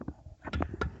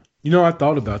I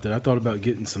thought about that. I thought about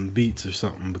getting some beats or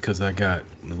something because I got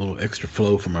a little extra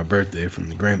flow for my birthday from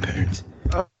the grandparents.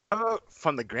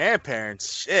 From the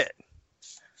grandparents, shit.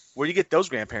 Where do you get those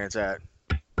grandparents at?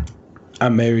 I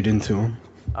married into them.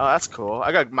 Oh, that's cool.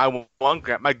 I got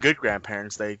my good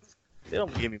grandparents. They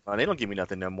don't give me money. They don't give me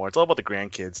nothing no more. It's all about the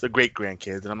grandkids, the great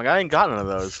grandkids, and I'm like, I ain't got none of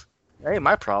those. That ain't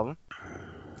my problem.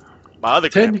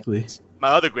 Technically, My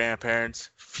other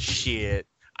grandparents, shit.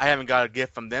 I haven't got a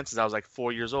gift from them since I was like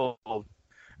 4 years old.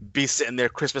 Be sitting there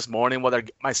Christmas morning while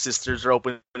my sisters are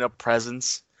opening up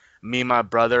presents. Me and my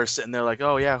brother are sitting there like,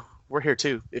 oh yeah, we're here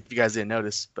too. If you guys didn't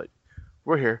notice, but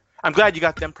we're here. I'm glad you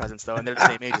got them presents though, and they're the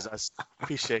same age as us.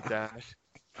 Appreciate that.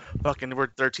 Fucking, we're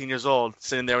 13 years old,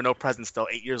 sitting there with no presents still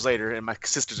 8 years later, and my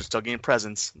sisters are still getting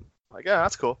presents. Like, yeah,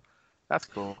 that's cool. That's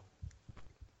cool.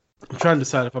 I'm trying to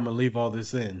decide if I'm gonna leave all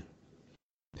this in.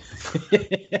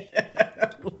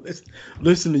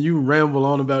 Listen to you ramble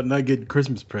on about not getting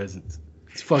Christmas presents.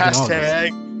 It's fucking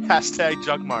awesome. Hashtag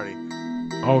Junk Marty.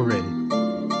 Already.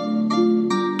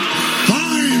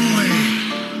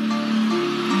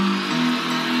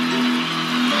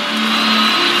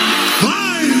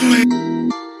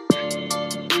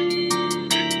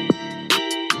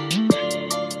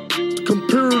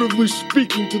 Comparatively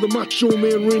speaking to the Macho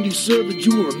Man Randy Savage,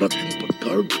 you are nothing but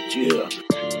garbage, yeah.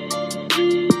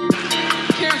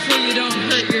 Careful you don't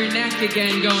hurt your neck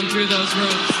again going through those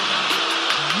ropes.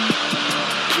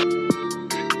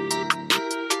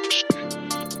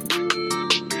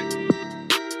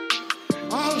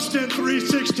 Austin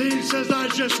 316 says I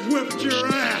just whipped your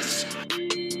ass.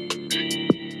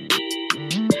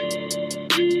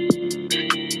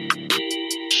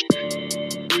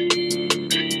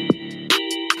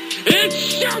 It's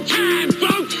showtime,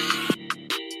 folks!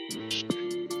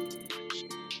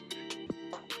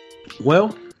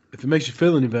 Well, if it makes you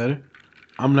feel any better,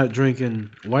 I'm not drinking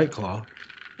White Claw,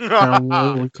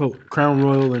 Crown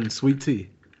Royal and sweet tea.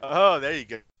 Oh, there you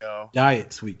go.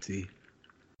 Diet sweet tea.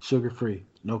 Sugar-free.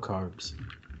 No carbs.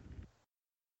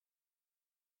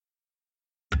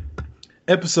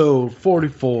 Episode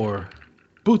 44.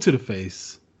 Boot to the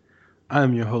Face. I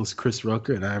am your host, Chris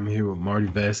Rucker, and I am here with Marty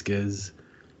Vasquez.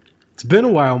 It's been a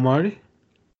while, Marty.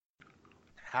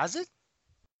 Has it?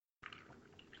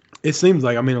 It seems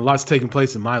like, a lot's taken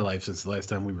place in my life since the last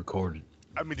time we recorded.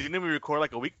 Didn't we record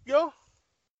like a week ago?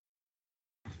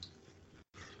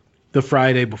 The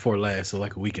Friday before last, so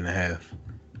like a week and a half.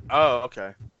 Oh,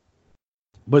 okay.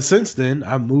 But since then,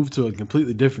 I moved to a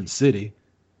completely different city,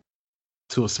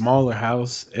 to a smaller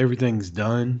house. Everything's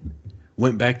done.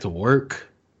 Went back to work.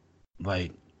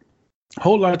 Like, a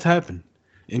whole lot's happened,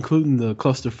 including the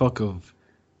clusterfuck of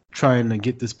trying to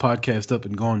get this podcast up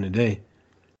and going today.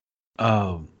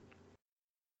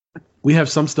 We have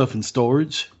some stuff in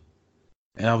storage,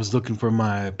 and I was looking for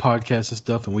my podcast and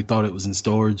stuff, and we thought it was in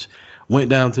storage. Went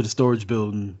down to the storage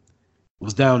building,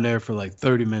 was down there for like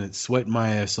 30 minutes, sweating my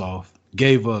ass off,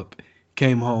 gave up,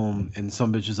 came home, and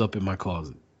some bitch is up in my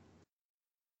closet.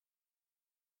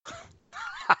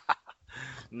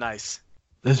 Nice.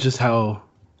 That's just how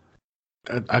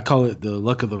I call it, the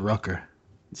luck of the rucker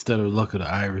instead of luck of the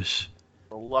Irish.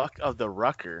 The luck of the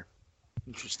rucker.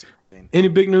 Interesting. Any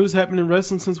big news happened in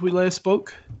wrestling since we last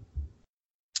spoke?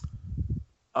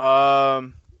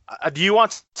 Do you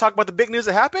want to talk about the big news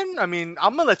that happened? I'm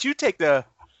gonna let you take the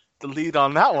lead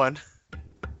on that one.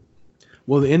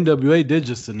 Well, the NWA did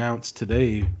just announce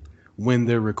today when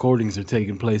their recordings are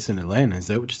taking place in Atlanta. Is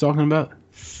that what you're talking about?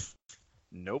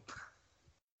 Nope.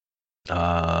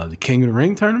 The King of the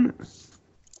Ring tournament?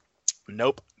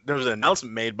 Nope. There was an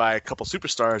announcement made by a couple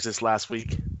superstars this last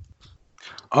week.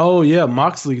 Oh yeah,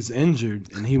 Moxley's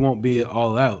injured and he won't be at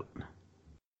All Out.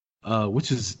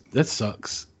 That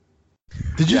sucks.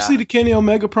 Did you see the Kenny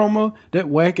Omega promo? That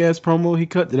whack ass promo he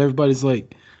cut that everybody's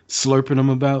like slurping him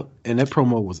about, and that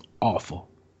promo was awful.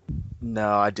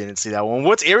 No, I didn't see that one.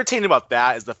 What's irritating about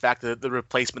that is the fact that the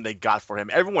replacement they got for him.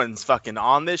 Everyone's fucking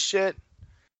on this shit,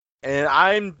 and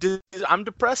I'm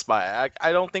depressed by it.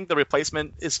 I don't think the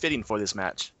replacement is fitting for this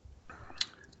match.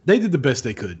 They did the best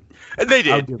they could. And they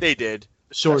did. They did.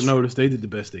 Short notice, they did the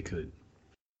best they could.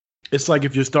 It's like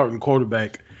if your starting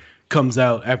quarterback comes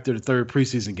out after the third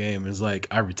preseason game and is like,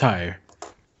 I retire.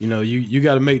 You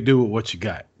got to make do with what you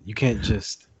got. You can't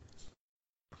just...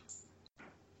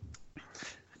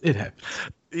 It happens.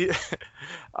 Yeah.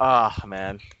 Oh,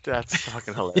 man. That's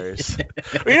fucking hilarious.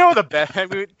 You know the best?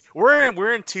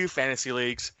 We're in 2 fantasy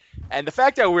leagues, and the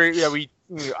fact that we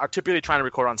are typically trying to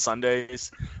record on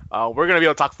Sundays, we're gonna be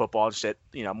able to talk football and shit,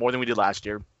 more than we did last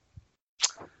year.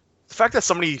 The fact that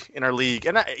somebody in our league,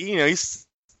 and he's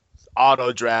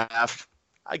auto draft,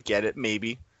 I get it,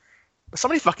 maybe,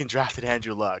 Somebody fucking drafted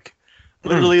Andrew Luck. Mm.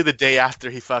 Literally the day after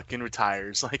he fucking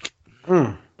retires. Like,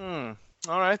 Mm.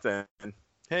 All right then.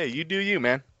 Hey, you do you,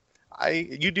 man.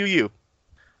 You do you.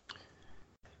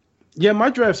 Yeah, my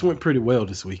drafts went pretty well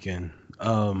this weekend.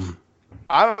 I'm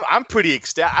pretty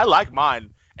ecstatic. I like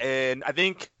mine, and I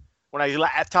think when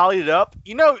I tallied it up,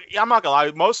 I'm not gonna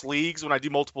lie. Most leagues, when I do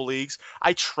multiple leagues,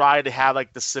 I try to have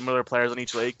like the similar players on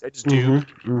each league. I just do.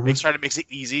 Makes it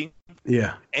easy.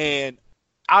 Yeah. And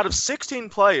out of 16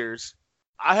 players,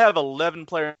 I have 11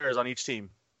 players on each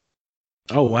team.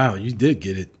 Oh wow, you did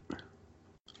get it.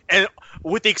 And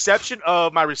with the exception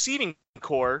of my receiving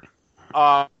core,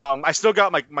 I still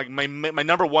got my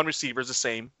number one receiver is the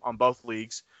same on both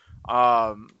leagues.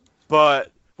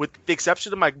 But with the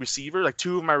exception of my receiver, like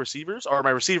two of my receivers, or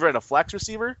my receiver and a flex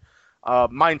receiver,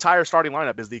 my entire starting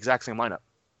lineup is the exact same lineup.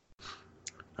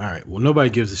 All right. Well, nobody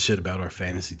gives a shit about our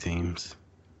fantasy teams.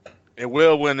 It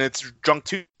will when it's drunk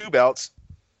two belts.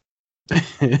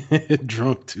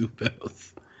 Drunk two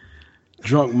belts.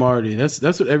 Drunk Marty. That's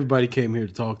what everybody came here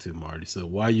to talk to, Marty. So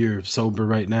why you're sober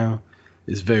right now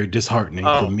is very disheartening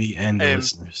for me and the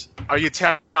listeners. Are you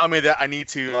telling me that I need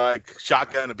to like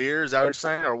shotgun a beer? Is that what you're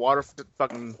saying? Or waterfall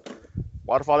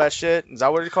that shit? Is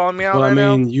that what you're calling me out Well, right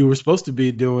now? You were supposed to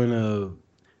be doing a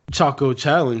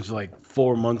Chocochallenge like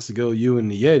 4 months ago, you and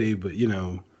the Yeti, but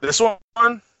this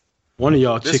one? One of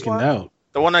y'all chickened out.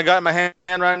 The one I got in my hand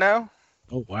right now?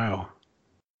 Oh, wow.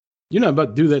 You're not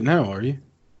about to do that now, are you?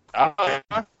 Am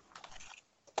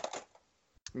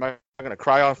I going to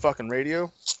cry on fucking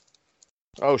radio?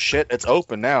 Oh, shit. It's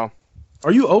open now.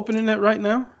 Are you opening that right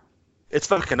now? It's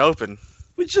fucking open.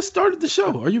 We just started the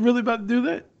show. Are you really about to do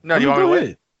that? No, you want to go wait?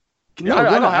 ahead. No,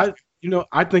 I don't have to.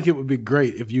 I think it would be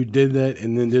great if you did that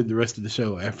and then did the rest of the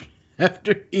show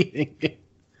after eating it.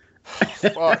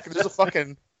 Fuck, there's a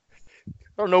fucking... I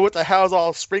don't know what the hell's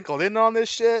all sprinkled in on this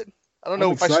shit. I don't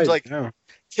know if I should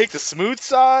take the smooth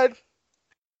side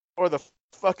or the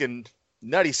fucking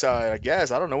nutty side, I guess.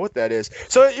 I don't know what that is.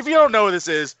 So if you don't know what this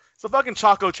is, it's the fucking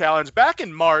Chocochallenge. Back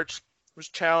in March was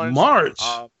challenged. March?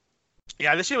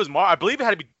 Yeah, this shit was March. I believe it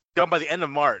had to be done by the end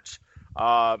of March.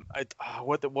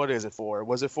 What is it for?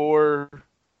 Was it for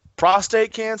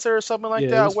prostate cancer or something like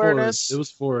that? Awareness? It was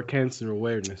for cancer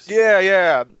awareness.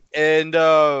 Yeah. And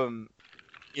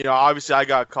obviously I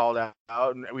got called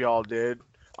out, and we all did,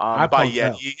 by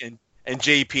Yeti and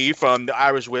JP from the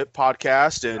Irish Whip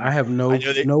podcast. And I have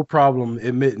no problem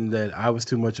admitting that I was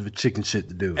too much of a chicken shit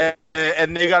to do it.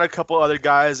 And they got a couple other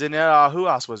guys in there. Who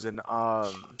else was in?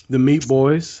 The Meat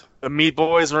Boys. The Meat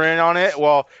Boys were in on it.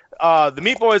 Well, the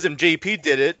Meat Boys and JP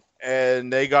did it,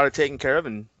 and they got it taken care of,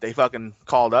 and they fucking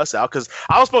called us out because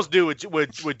I was supposed to do it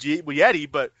with Yeti,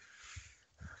 but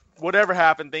whatever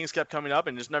happened, things kept coming up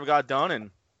and just never got done. And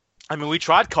I mean, we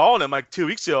tried calling him like 2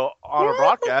 weeks ago on a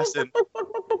broadcast, and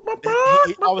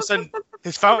he, all of a sudden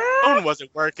his phone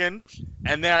wasn't working.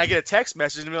 And then I get a text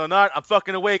message in the middle of the night, I'm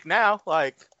fucking awake now.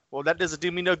 Like, well, that doesn't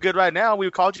do me no good right now. We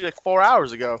called you like 4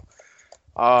 hours ago.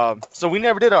 So we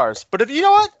never did ours. But you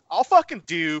know what? I'll fucking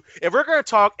do. If we're going to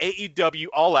talk AEW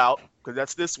All Out, because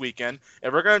that's this weekend,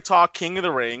 if we're going to talk King of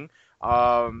the Ring,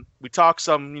 we talk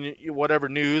some whatever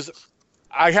news,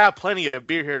 I have plenty of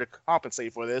beer here to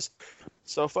compensate for this.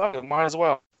 So fuck it, might as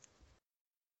well.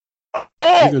 Oh,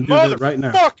 motherfucker! Right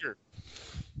now.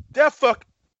 That fuck.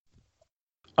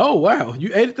 Oh wow,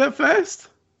 you ate it that fast?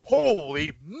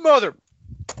 Holy mother!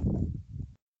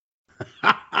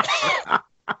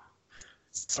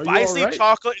 Spicy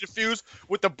chocolate infused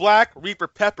with the black Reaper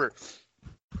pepper.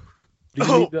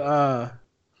 Do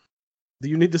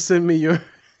you need to send me your? You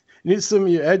need to send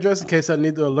me your address in case I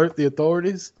need to alert the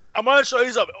authorities. I'm gonna show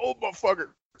you something. Oh motherfucker!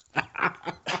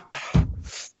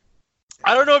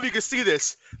 I don't know if you can see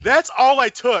this. That's all I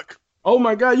took. Oh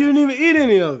my god, you didn't even eat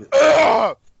any of it.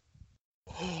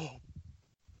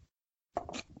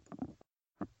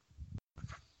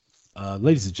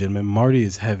 Ladies and gentlemen, Marty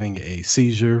is having a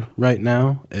seizure right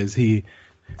now as he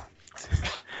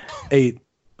ate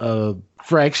a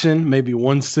fraction, maybe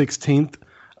 1/16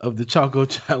 of the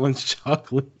Chocochallenge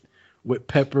chocolate with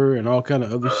pepper and all kind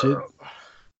of other shit.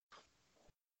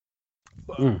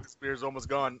 This beer's almost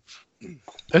gone.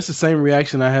 That's the same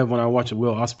reaction I have when I watch a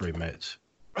Will Ospreay match.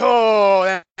 Oh,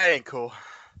 that ain't cool.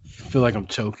 I feel like I'm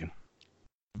choking.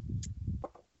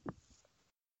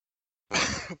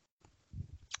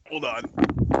 Hold on.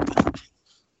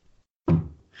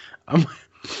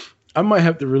 I might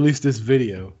have to release this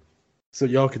video so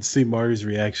y'all can see Marty's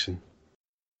reaction.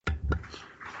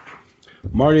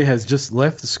 Marty has just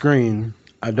left the screen.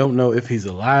 I don't know if he's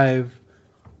alive.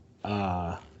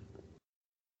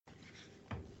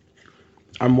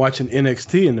 I'm watching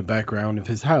NXT in the background of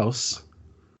his house.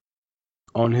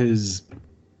 On his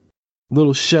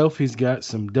little shelf, he's got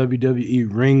some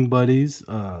WWE ring buddies,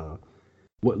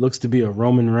 what looks to be a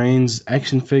Roman Reigns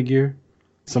action figure,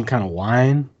 some kind of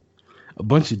wine, a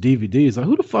bunch of DVDs. Like,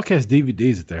 who the fuck has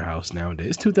DVDs at their house nowadays?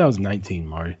 It's 2019,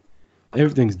 Marty.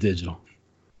 Everything's digital.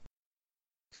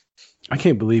 I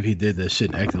can't believe he did that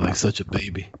shit and acted like such a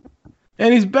baby.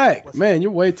 And he's back. Man,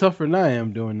 you're way tougher than I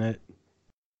am doing that.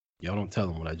 Y'all don't tell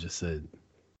him what I just said.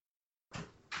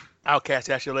 I'll catch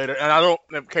that shit later. And I don't,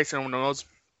 in case anyone knows,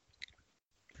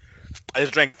 I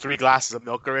just drank 3 glasses of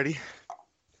milk already.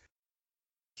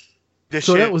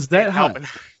 So that was that hot. Helping.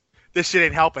 This shit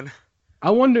ain't helping. I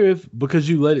wonder if, because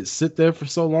you let it sit there for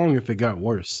so long, if it got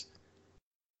worse.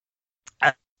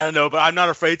 I don't know, but I'm not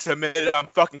afraid to admit it. I'm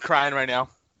fucking crying right now.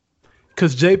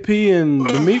 Because JP and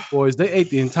the Meat Boys, they ate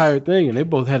the entire thing, and they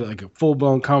both had like a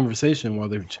full-blown conversation while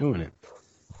they were chewing it.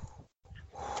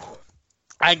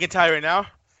 I can tell you right now,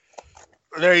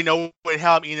 there ain't no way in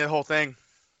hell I'm eating that whole thing.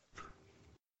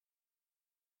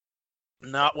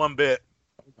 Not one bit.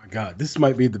 Oh my God, this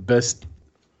might be the best.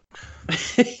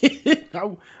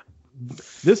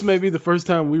 This may be the first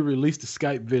time we released a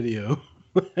Skype video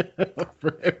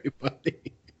for everybody.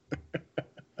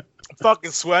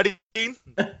 Fucking sweating,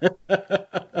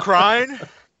 crying.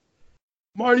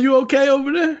 Marty, you okay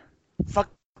over there?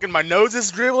 Fucking my nose is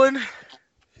dribbling.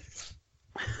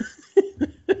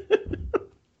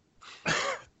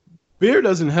 Beer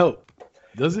doesn't help,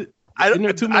 does it? Isn't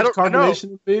there too much carbonation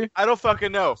in beer? I don't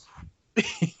fucking know.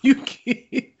 You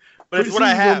can't. But it's what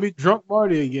I have. Gonna be drunk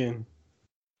Marty again.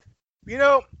 You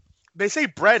know, they say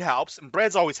bread helps, and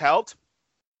bread's always helped.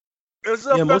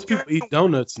 Most people eat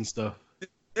donuts and stuff.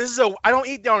 I don't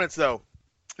eat donuts though.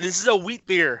 This is a wheat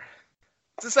beer.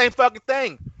 It's the same fucking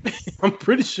thing. I'm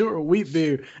pretty sure a wheat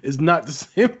beer is not the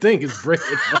same thing as bread.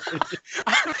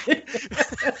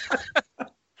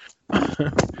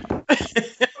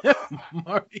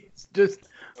 Marty's just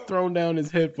thrown down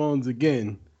his headphones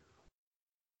again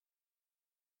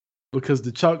because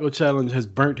the Chocochallenge has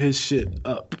burnt his shit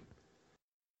up.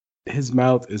 His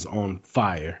mouth is on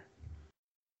fire.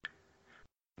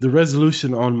 The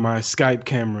resolution on my Skype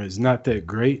camera is not that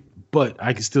great, but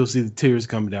I can still see the tears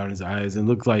coming down his eyes and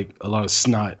look like a lot of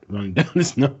snot running down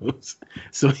his nose.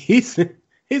 So he's in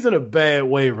a bad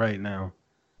way right now.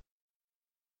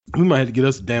 We might have to get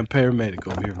us a damn paramedic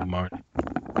over here for Marty.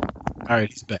 All right,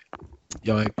 he's back.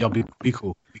 Y'all be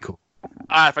cool. Be cool.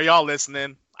 All right, for y'all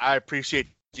listening, I appreciate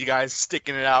you guys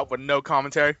sticking it out with no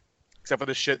commentary, except for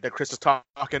the shit that Chris was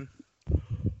talking.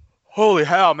 Holy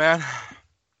hell, man.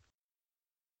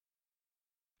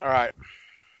 All right.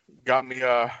 Got me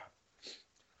a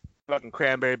fucking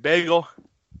cranberry bagel.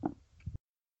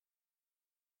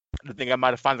 I think I might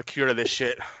have found the cure to this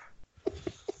shit.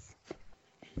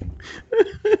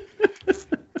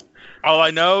 All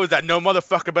I know is that no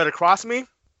motherfucker better cross me,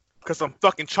 because some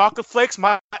fucking chocolate flakes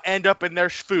might end up in their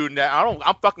food. Now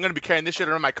I'm fucking gonna be carrying this shit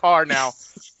around my car now.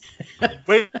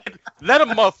 Wait, let a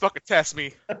motherfucker test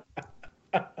me.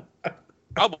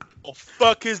 I will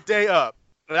fuck his day up,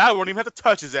 and I won't even have to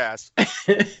touch his ass.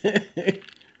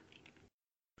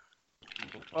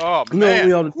 Oh man, you know what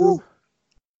we ought to do?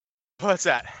 What's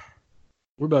that?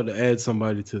 We're about to add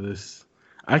somebody to this.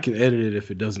 I can edit it if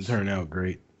it doesn't turn out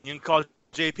great. You can call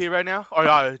JP right now? Or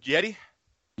Yeti?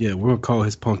 Yeah, we're going to call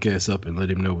his punk ass up and let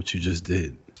him know what you just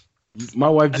did. My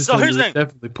wife just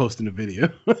definitely posting a video.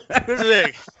 Here's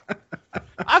the thing.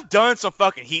 I've done some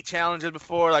fucking heat challenges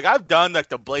before. Like, I've done, like,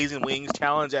 the Blazing Wings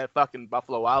challenge at fucking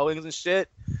Buffalo Wild Wings and shit.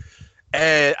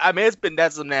 And, I mean,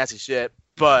 that's some nasty shit.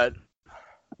 But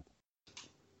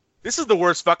this is the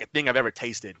worst fucking thing I've ever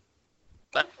tasted.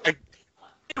 Like,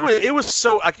 it was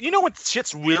so, like, you know when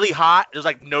shit's really hot, there's,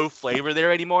 like, no flavor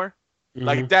there anymore? Mm-hmm.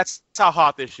 Like, that's how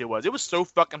hot this shit was. It was so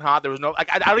fucking hot, there was no, like,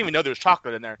 I don't even know there was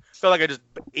chocolate in there. I felt like I just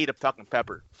ate a fucking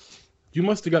pepper. You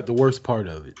must have got the worst part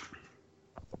of it.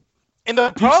 And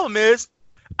the problem is,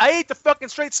 I ate the fucking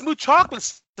straight smooth chocolate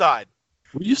side.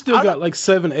 Well, you still got, like,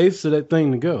 7/8 of that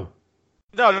thing to go.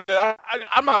 No,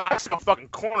 I'm not going to fucking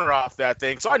corner off that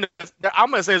thing. So I'm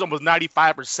going to say there's almost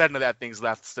 95% of that thing's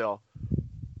left still.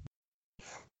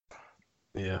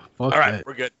 Yeah, fuck all right, that.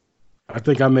 We're good. I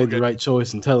think I made the right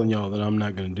choice in telling y'all that I'm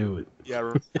not going to do it.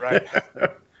 Yeah, right.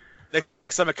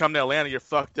 Next time I come to Atlanta, you're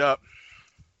fucked up.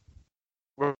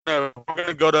 We're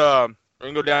gonna go down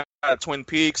to Twin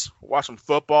Peaks, watch some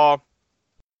football,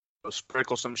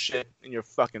 sprinkle some shit in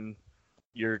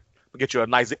we'll get you a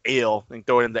nice ale and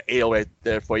throw it in the ale right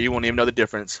there for you. You won't even know the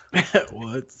difference.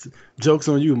 What? Joke's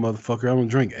on you, motherfucker. I don't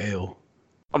drink ale.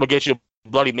 I'm gonna get you a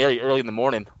Bloody Mary early in the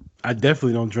morning. I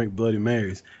definitely don't drink Bloody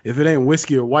Marys. If it ain't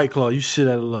whiskey or White Claw, you shit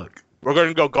out of luck. We're going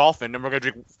to go golfing, and we're going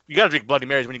to drink. You got to drink Bloody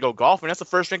Marys when you go golfing. That's the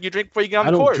first drink you drink before you get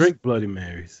on the course. I don't drink Bloody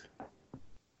Marys.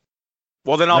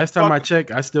 Well, then last time I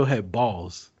checked, I still had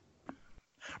balls.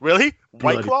 Really?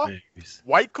 White Claw?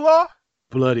 White Claw?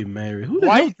 Bloody Mary. Who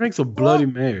the hell drinks a Bloody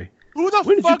Mary? Who the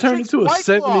when did you turn into a White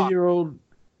 70-year-old?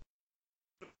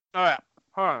 All right,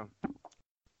 hold on.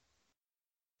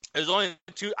 There's only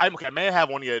two. I may have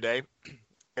one the other day.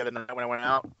 The other night when I went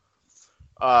out.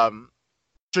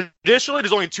 Traditionally,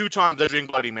 there's only 2 times I drink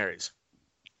Bloody Marys.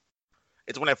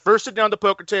 It's when I first sit down at the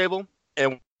poker table,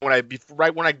 and when I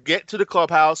get to the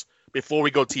clubhouse before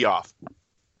we go tee off.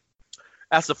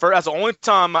 That's the only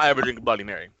time I ever drink a Bloody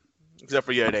Mary, except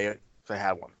for the other day if I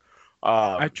had one.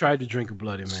 I tried to drink a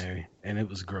Bloody Mary, and it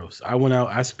was gross. I went out.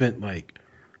 I spent like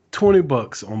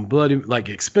 $20 on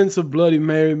expensive Bloody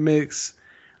Mary mix.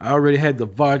 I already had the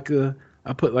vodka.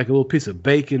 I put like a little piece of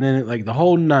bacon in it, like the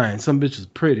whole 9. Some bitch was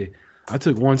pretty. I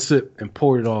took 1 sip and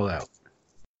poured it all out.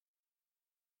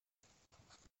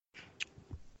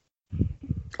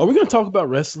 Are we gonna talk about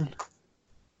wrestling?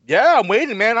 Yeah, I'm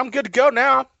waiting, man. I'm good to go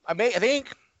now. I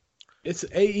think it's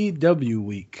AEW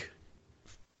week.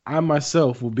 I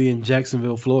myself will be in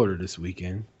Jacksonville, Florida this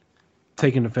weekend,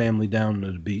 taking the family down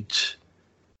to the beach.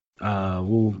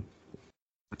 I'll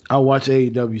watch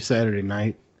AEW Saturday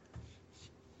night,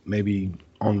 maybe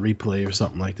on replay or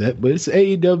something like that. But it's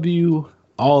AEW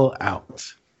All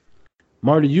Out.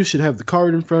 Marty, you should have the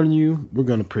card in front of you. We're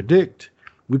going to predict.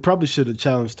 We probably should have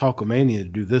challenged Talkomania to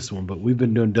do this one, but we've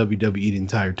been doing WWE the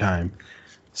entire time.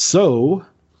 So,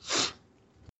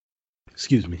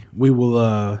 excuse me.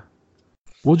 We'll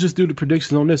just do the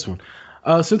predictions on this one.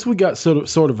 Since we got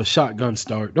sort of a shotgun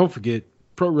start, don't forget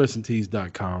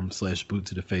ProWrestlingTees.com/boot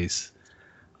to the face.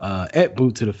 At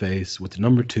boot to the face with the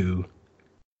number 2.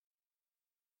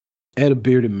 At a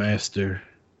bearded master.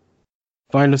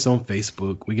 Find us on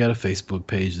Facebook. We got a Facebook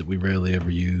page that we rarely ever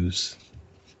use.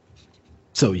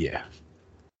 So yeah,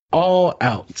 All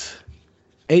Out.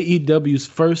 AEW's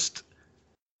first.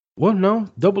 Well, no,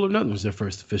 Double or Nothing was their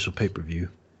first official pay-per-view.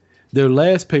 Their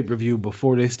last pay-per-view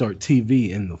before they start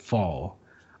TV in the fall.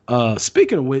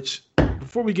 Speaking of which,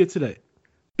 before we get to that,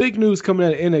 big news coming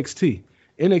out of NXT.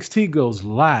 NXT goes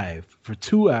live for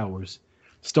 2 hours,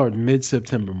 starting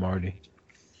mid-September, Marty.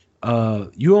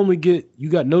 You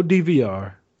got no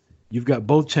DVR. You've got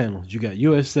both channels. You got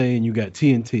USA and you got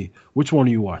TNT. Which one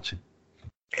are you watching?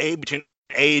 Between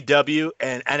AEW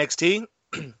and NXT,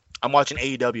 I'm watching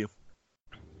AEW.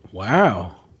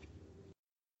 Wow.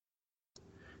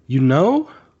 You know,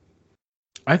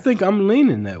 I think I'm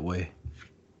leaning that way.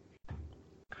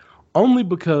 Only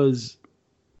because,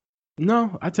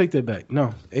 no, I take that back.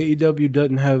 No, AEW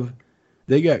doesn't have,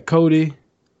 they got Cody,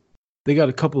 they got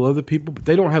a couple other people, but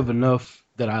they don't have enough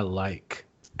that I like.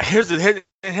 Here's the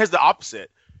opposite.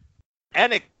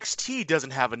 NXT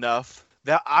doesn't have enough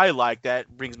that I like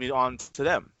that brings me on to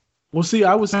them. Well, see,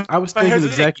 I was thinking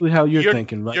exactly how you're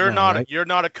thinking right now. You're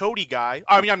not a Cody guy.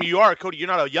 I mean, you are a Cody. You're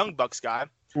not a Young Bucks guy.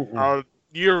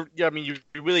 You're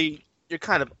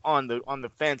kind of on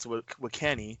the fence with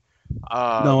Kenny.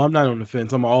 No, I'm not on the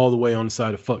fence. I'm all the way on the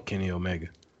side of fuck Kenny Omega.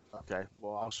 Okay,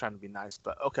 well, I was trying to be nice,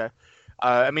 but okay.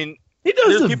 I mean, he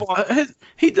does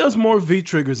he does more V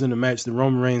triggers in the match than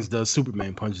Roman Reigns does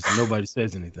Superman punches, and nobody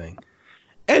says anything.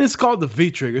 And it's called the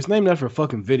V trigger. It's named after a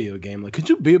fucking video game. Like, could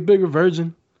you be a bigger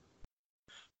virgin?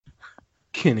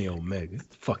 Kenny Omega, get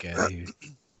the fuck out of here.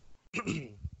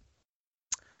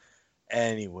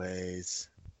 Anyways,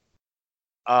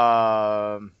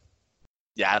 yeah,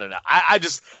 I don't know. I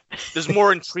just there's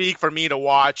more intrigue for me to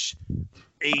watch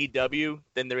AEW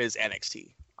than there is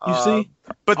NXT. You see,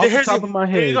 but off the top of my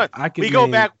head, we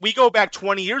go back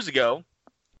 20 years ago,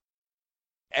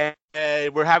 and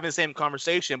we're having the same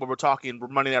conversation, but we're talking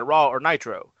Monday Night Raw or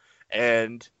Nitro,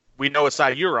 and we know what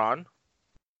side you're on.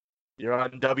 You're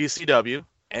on WCW,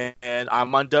 and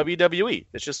I'm on WWE.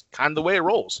 It's just kind of the way it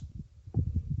rolls.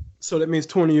 So that means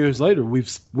 20 years later,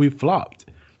 we've flopped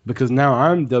because now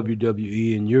I'm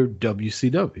WWE and you're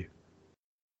WCW.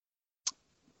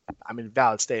 I mean,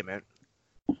 valid statement.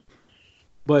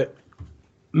 But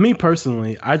me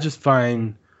personally, I just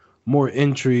find more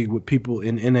intrigue with people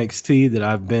in NXT that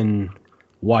I've been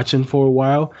watching for a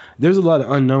while. There's a lot of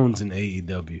unknowns in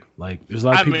AEW. Like, there's a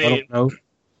lot of people I don't know.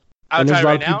 And there's a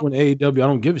lot of people in AEW I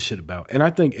don't give a shit about. And I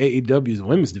think AEW's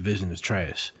women's division is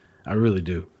trash. I really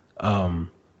do.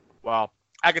 Well,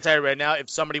 I can tell you right now, if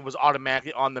somebody was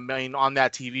automatically on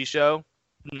that TV show,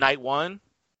 night one,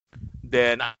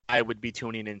 then I would be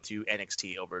tuning into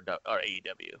NXT over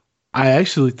AEW. I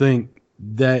actually think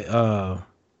that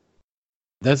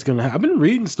that's gonna happen. I've been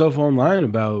reading stuff online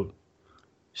about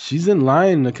she's in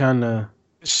line to kind of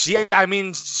She's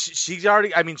already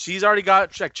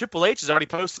got like Triple H is already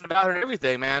posting about her and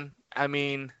everything, man. I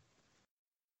mean,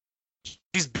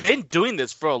 she's been doing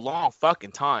this for a long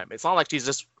fucking time. It's not like she's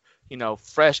just,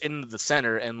 fresh into the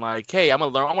center and like, hey, I'm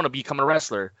gonna learn. I want to become a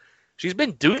wrestler. She's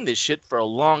been doing this shit for a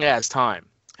long ass time.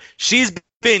 She's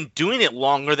been doing it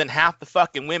longer than half the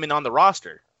fucking women on the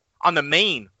roster, on the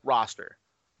main roster.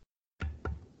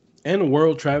 And a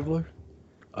world traveler,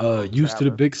 used to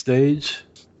the big stage.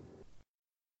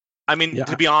 I mean,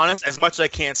 to be honest, as much as I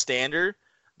can't stand her,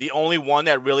 the only one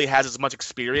that really has as much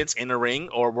experience in the ring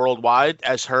or worldwide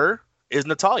as her is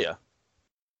Natalya.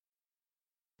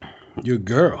 Your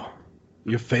girl.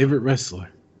 Your favorite wrestler.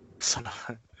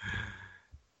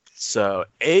 So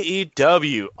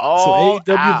AEW All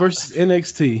AEW Out versus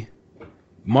NXT.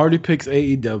 Marty picks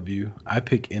AEW. I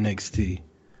pick NXT.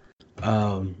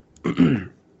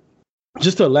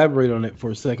 Just to elaborate on it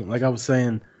for a second, like I was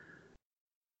saying,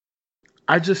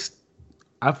 I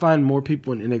find more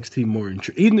people in NXT more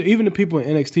intriguing. Even the people in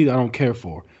NXT that I don't care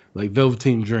for, like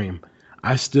Velveteen Dream,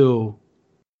 I still,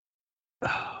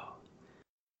 I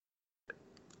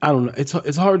don't know.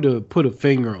 It's hard to put a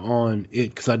finger on it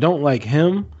because I don't like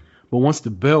him, but once the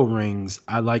bell rings,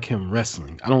 I like him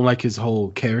wrestling. I don't like his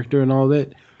whole character and all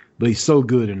that, but he's so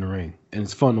good in the ring, and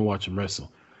it's fun to watch him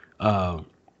wrestle.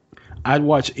 I'd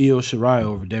watch Io Shirai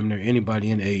over damn near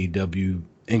anybody in AEW,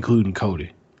 including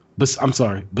Cody.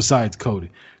 Besides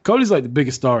Cody. Cody's like the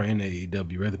biggest star in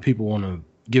AEW, whether people want to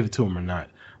give it to him or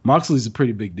not. Moxley's a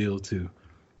pretty big deal, too.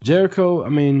 Jericho, I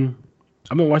mean,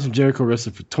 I've been watching Jericho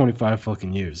wrestle for 25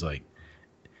 fucking years. Like,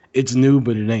 it's new,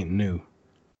 but it ain't new.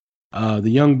 The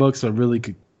Young Bucks are really,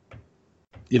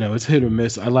 it's hit or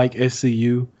miss. I like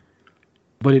SCU.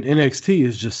 But in NXT,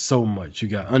 it's just so much. You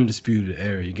got Undisputed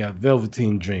Era. You got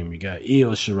Velveteen Dream. You got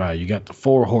Io Shirai. You got the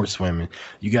Four Horsewomen.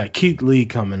 You got Keith Lee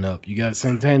coming up. You got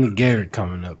Santana Garrett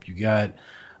coming up. You got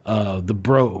the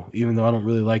Bro, even though I don't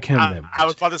really like him that much. I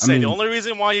was about to say, the only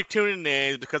reason why you're tuning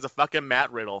in is because of fucking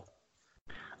Matt Riddle.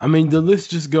 I mean, the list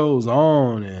just goes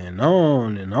on and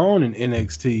on and on in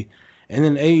NXT. And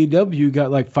then AEW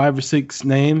got like 5 or 6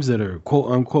 names that are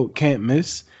quote-unquote can't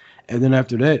miss. And then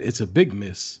after that, it's a big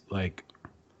miss.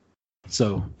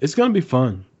 So it's going to be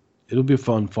fun. It'll be a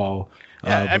fun fall.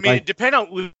 Yeah, depending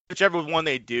on whichever one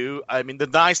they do. I mean, the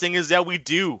nice thing is that we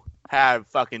do have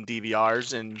fucking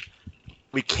DVRs and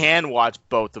we can watch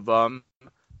both of them.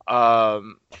 I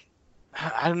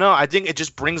don't know. I think it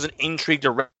just brings an intrigue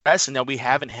to wrestling that we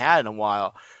haven't had in a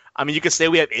while. I mean, you could say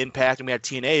we have Impact and we have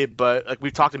TNA, but like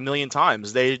we've talked a million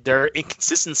times, their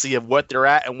inconsistency of what they're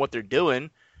at and what they're doing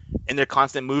and their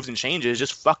constant moves and changes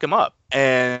just fuck them up.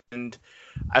 And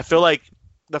I feel like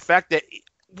the fact that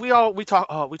we talk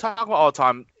about all the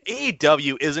time,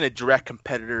 AEW isn't a direct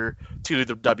competitor to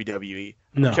the WWE.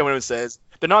 No. Okay, what it says,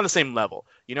 they're not on the same level.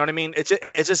 You know what I mean? It's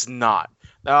just not.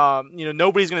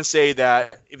 Nobody's gonna say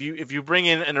that if you bring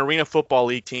in an Arena Football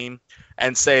League team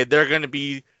and say they're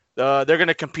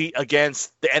gonna compete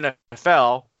against the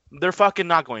NFL, they're fucking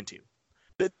not going to.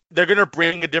 They're going to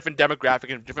bring a different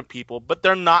demographic and different people, but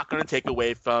they're not going to take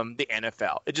away from the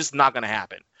NFL. It's just not going to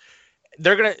happen.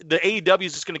 The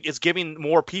AEW is giving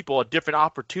more people a different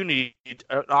opportunity,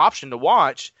 an option to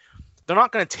watch. They're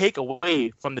not going to take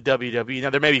away from the WWE. Now,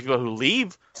 there may be people who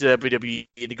leave the WWE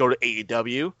to go to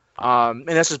AEW, and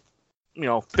that's just,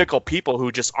 fickle people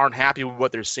who just aren't happy with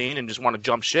what they're seeing and just want to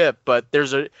jump ship. But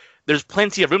there's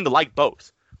plenty of room to like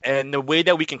both. And the way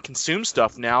that we can consume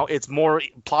stuff now, it's more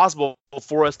plausible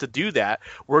for us to do that.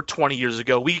 Where 20 years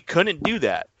ago, we couldn't do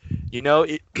that.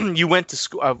 You went to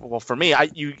school. Well, for me,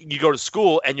 you go to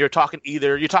school and you're talking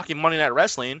Monday Night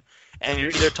Wrestling, and you're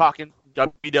either talking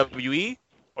WWE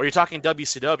or you're talking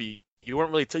WCW.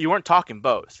 You weren't talking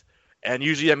both. And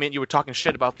usually, that meant you were talking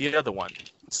shit about the other one.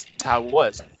 That's how it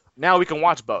was. Now we can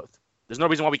watch both. There's no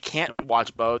reason why we can't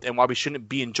watch both and why we shouldn't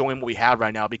be enjoying what we have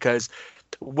right now, because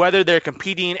whether they're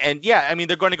competing, and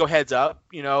they're going to go heads up,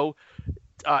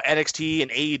 NXT and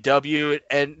AEW,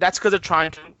 and that's because they're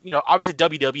trying to,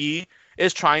 obviously WWE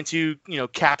is trying to,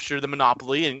 capture the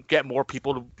monopoly and get more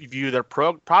people to view their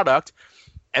product,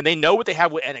 and they know what they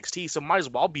have with NXT, so might as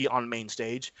well be on main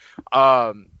stage.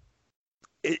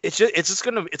 It's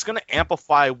gonna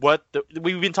amplify what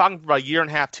we've been talking for about a year and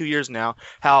a half, 2 years now,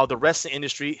 how the wrestling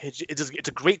industry, it's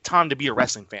a great time to be a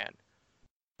wrestling fan.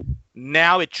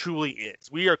 Now it truly is.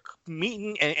 We are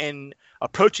meeting and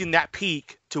approaching that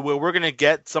peak to where we're going to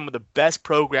get some of the best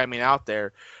programming out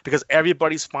there because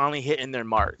everybody's finally hitting their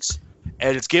marks.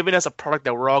 And it's giving us a product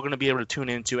that we're all going to be able to tune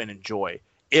into and enjoy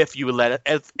if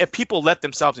people let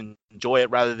themselves enjoy it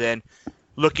rather than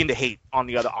looking to hate on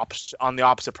the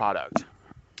opposite product.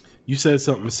 You said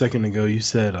something a second ago. You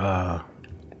said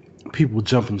people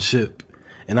jumping ship,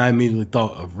 and I immediately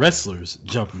thought of wrestlers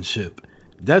jumping ship.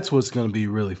 That's what's going to be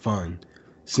really fun.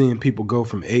 Seeing people go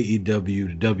from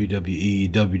AEW to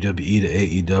WWE, WWE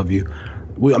to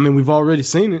AEW. We've already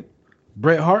seen it.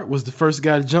 Bret Hart was the first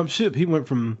guy to jump ship. He went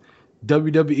from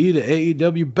WWE to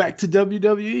AEW back to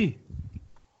WWE.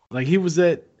 Like, he was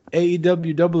at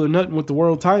AEW Double or Nothing with the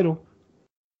world title.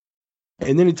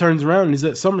 And then he turns around and he's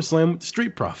at SummerSlam with the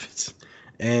Street Profits.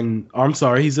 And, I'm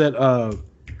sorry, he's at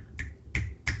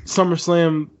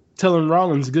SummerSlam telling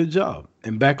Rollins good job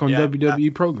and back on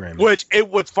WWE programming.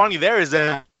 What's funny there is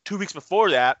that 2 weeks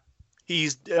before that,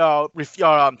 he's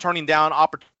turning down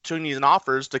opportunities and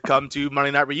offers to come to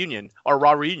Monday Night Reunion or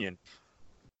Raw Reunion.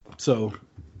 So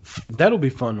that'll be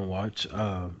fun to watch.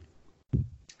 But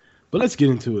let's get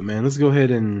into it, man. Let's go ahead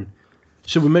and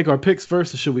should we make our picks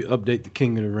first, or should we update the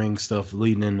King of the Ring stuff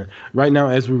leading in? Right now,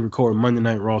 as we record, Monday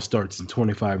Night Raw starts in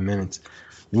 25 minutes.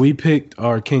 We picked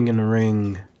our King of the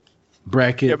Ring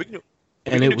bracket,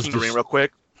 and it was King of the Ring real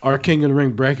quick. Our King of the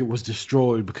Ring bracket was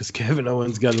destroyed because Kevin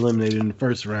Owens got eliminated in the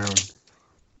first round.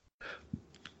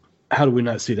 How do we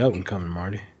not see that one coming,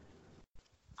 Marty?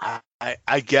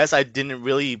 I guess I didn't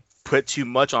really put too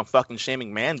much on fucking Shane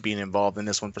McMahon being involved in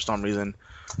this one for some reason.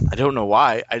 I don't know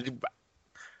why.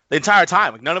 The entire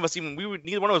time, like, neither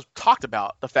one of us talked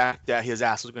about the fact that his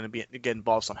ass was going to get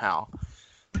involved somehow.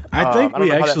 I think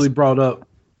we actually brought up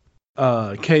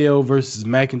KO versus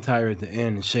McIntyre at the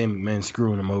end and Shane McMahon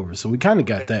screwing him over. So we kind of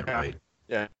got that right.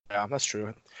 Yeah, that's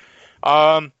true.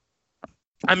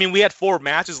 We had 4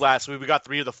 matches last week. We got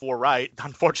 3 of the 4 right.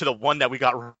 Unfortunately, the one that we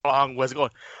got wrong was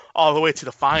going all the way to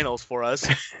the finals for us.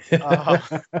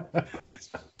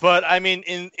 But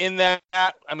in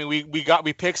that,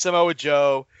 we picked Samoa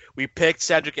Joe, we picked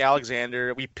Cedric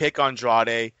Alexander, we picked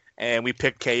Andrade, and we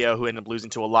picked KO, who ended up losing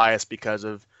to Elias because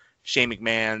of Shane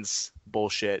McMahon's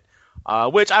bullshit.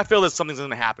 Which I feel that something's going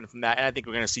to happen from that, and I think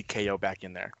we're going to see KO back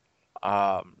in there.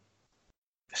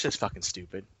 It's just fucking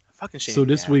stupid. Fucking Shane So McMahon.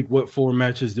 this week, what 4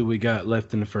 matches do we got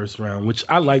left in the first round? Which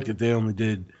I like that they only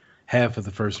did half of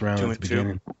the first round at the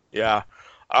beginning. Yeah.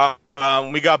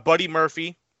 We got Buddy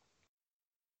Murphy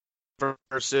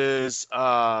versus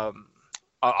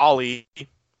Ali.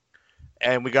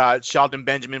 And we got Shelton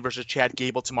Benjamin versus Chad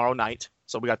Gable tomorrow night.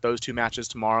 So we got those 2 matches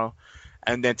tomorrow.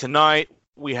 And then tonight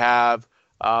we have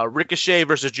Ricochet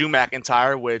versus Drew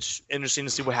McIntyre, which interesting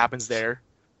to see what happens there.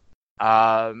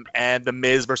 And The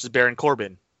Miz versus Baron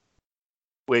Corbin.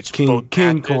 Which King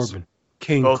Corbin.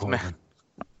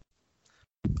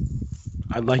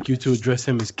 I'd like you to address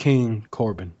him as King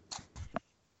Corbin.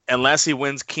 Unless he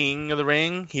wins King of the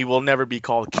Ring, he will never be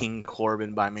called King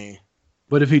Corbin by me.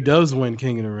 But if he does win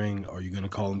King of the Ring, are you going to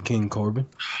call him King Corbin?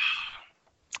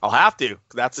 I'll have to,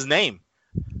 'cause that's his name.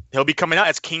 He'll be coming out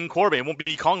as King Corbin. It won't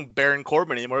be calling Baron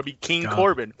Corbin anymore. It'll be King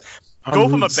Corbin. Go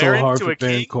from a Baron to a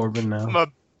King. Corbin now. From a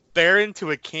Baron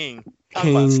to a King.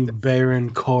 King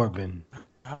Baron Corbin.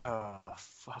 Oh,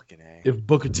 fucking A. If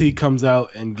Booker T comes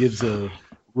out and gives a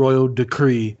royal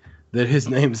decree that his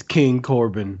name is King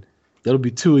Corbin, that'll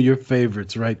be 2 of your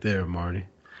favorites right there, Marty.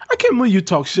 I can't believe you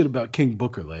talked shit about King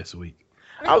Booker last week.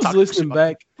 I was listening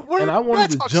back, and I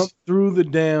wanted to jump through the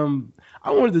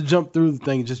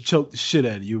thing and just choke the shit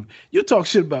out of you. You talk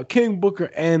shit about King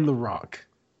Booker and The Rock.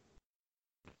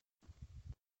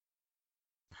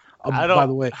 By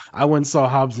the way, I went and saw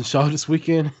Hobbs and Shaw this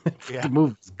weekend. The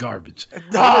movie was garbage.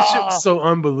 That shit was so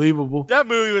unbelievable. That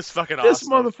movie was fucking awesome. This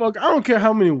motherfucker, I don't care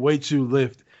how many weights you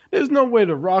lift. There's no way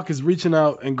The Rock is reaching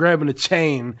out and grabbing a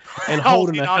chain and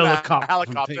holding a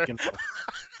helicopter.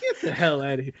 Get the hell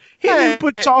out of here. He didn't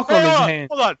put chalk on his hand.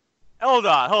 Hold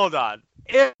on.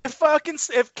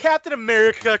 If Captain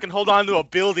America can hold on to a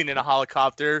building in a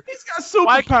helicopter, he's got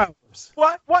superpowers.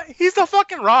 What? He's the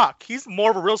fucking Rock. He's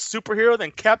more of a real superhero than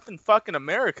Captain fucking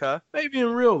America. Maybe in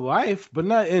real life, but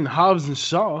not in Hobbs and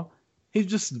Shaw. He's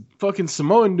just a fucking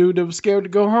Samoan dude that was scared to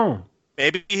go home.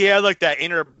 Maybe he had like that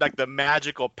inner, like the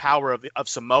magical power of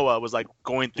Samoa was like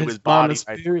going through his body.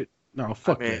 Spirit? No,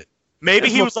 fuck that. Maybe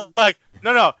he was like,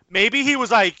 no. Maybe he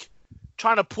was like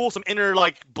trying to pull some inner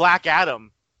like Black Adam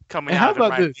coming out of him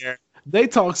right here. They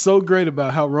talk so great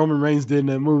about how Roman Reigns did in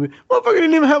that movie. Motherfucker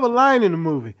didn't even have a line in the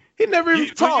movie. He never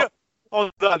even talked.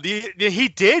 He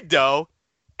did though,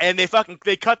 and they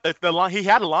cut the line. He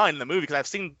had a line in the movie because I've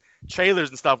seen trailers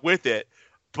and stuff with it,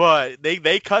 but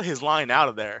they cut his line out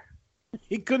of there.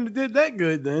 He couldn't have did that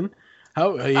good then.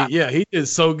 He did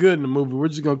so good in the movie. We're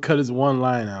just gonna cut his one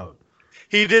line out.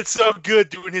 He did so good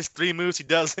doing his 3 moves he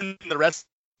does in the rest.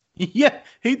 Yeah,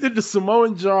 he did the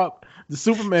Samoan drop, the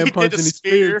Superman punch, and he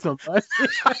speared somebody.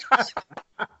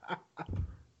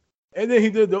 And then he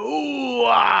did the ooh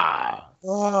ah.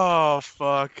 Oh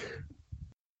fuck!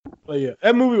 But yeah,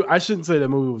 that movie. I shouldn't say that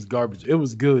movie was garbage. It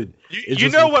was good. You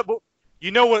know what?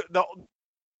 You know what? The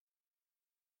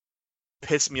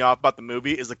pissed me off about the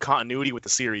movie is the continuity with the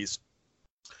series.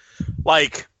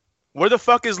 Like, where the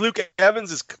fuck is Luke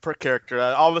Evans' per character?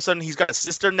 All of a sudden, he's got a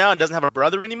sister now and doesn't have a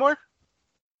brother anymore.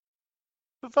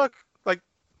 The fuck? Like,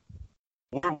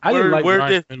 I didn't like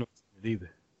Ryan Reynolds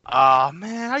either. Oh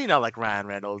man, how you not like Ryan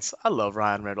Reynolds? I love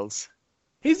Ryan Reynolds.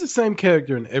 He's the same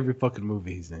character in every fucking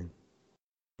movie he's in.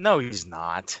 No, he's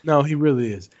not. No, he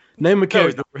really is. Name a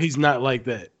character where he's not like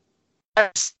that.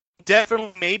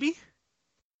 Definitely maybe.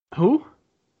 Who?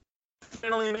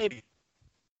 Definitely maybe.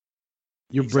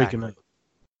 You're breaking up.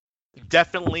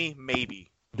 Definitely maybe.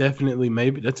 Definitely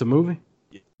maybe. That's a movie?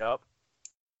 Yep.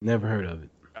 Never heard of it.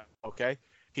 Okay.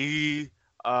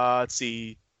 Let's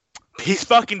see. He's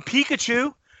fucking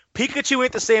Pikachu. Pikachu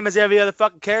ain't the same as every other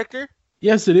fucking character.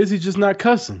 Yes, it is. He's just not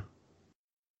cussing.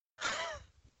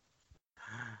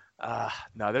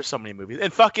 No, there's so many movies.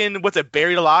 And fucking, what's it,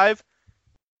 Buried Alive?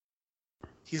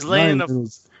 He's laying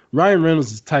Ryan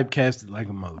Reynolds is typecasted like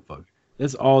a motherfucker.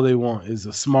 That's all they want is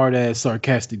a smart ass,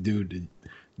 sarcastic dude that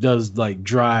does like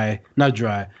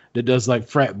that does like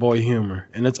frat boy humor,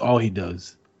 and that's all he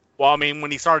does. Well, I mean,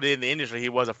 when he started in the industry, he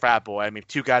was a frat boy. I mean,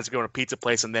 two guys going to a pizza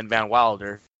place and then Van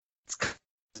Wilder.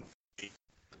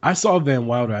 I saw Van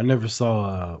Wilder. I never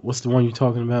saw, what's the one you're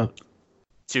talking about?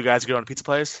 Two guys go to a pizza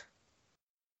place?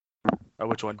 Or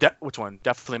which one? Which one?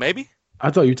 Definitely maybe? I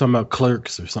thought you were talking about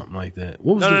Clerks or something like that.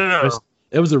 What was No.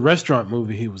 It was a restaurant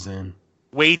movie he was in.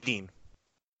 Waiting.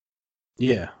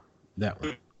 Yeah, that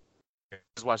one. I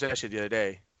just watched that shit the other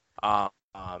day.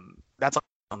 That's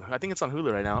on, I think it's on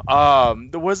Hulu right now.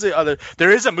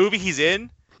 There is a movie he's in.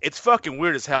 It's fucking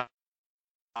weird as hell.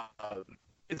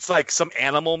 It's like some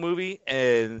animal movie,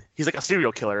 and he's like a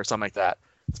serial killer or something like that.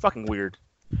 It's fucking weird.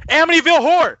 Amityville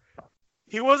Horror!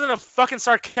 He wasn't a fucking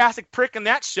sarcastic prick in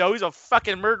that show. He's a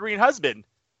fucking murdering husband.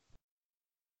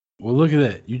 Well, look at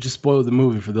that. You just spoiled the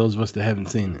movie for those of us that haven't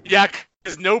seen it. Yeah,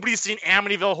 because nobody's seen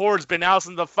Amityville Horror. It's been out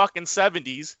since the fucking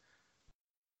 70s.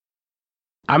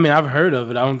 I mean, I've heard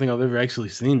of it. I don't think I've ever actually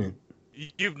seen it.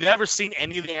 You've never seen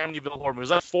any of the Amityville Horror movies.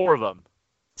 There's like 4 of them.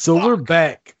 So we're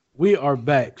back. We are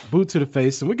back. Boot to the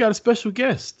face. And we got a special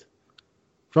guest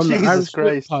from the Irish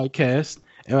Whip podcast.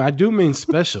 And I do mean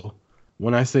special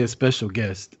when I say a special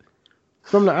guest.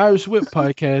 From the Irish Whip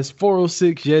podcast,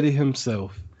 406 Yeti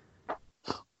himself.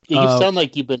 You sound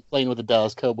like you've been playing with the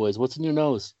Dallas Cowboys. What's in your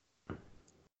nose?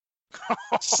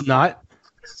 Snot.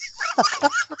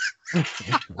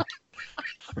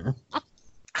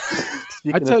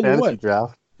 I tell you what.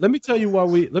 Draft. Let me tell you why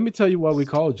we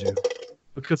called you.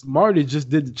 Because Marty just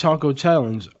did the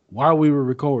Chocochallenge while we were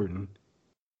recording.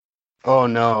 Oh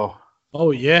no.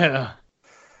 Oh yeah.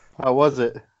 How was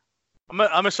it? I'm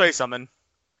gonna show you something.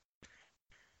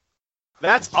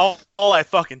 That's all I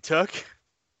fucking took.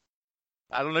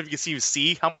 I don't know if you can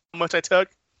see how much I took.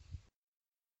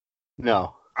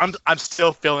 No. I'm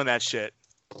still feeling that shit.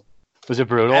 Was it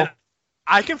brutal? And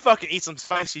I can fucking eat some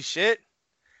spicy shit.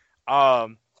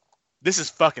 This is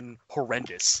fucking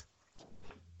horrendous.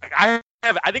 Like I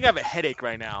think I have a headache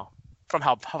right now from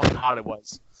how hot it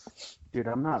was. Dude,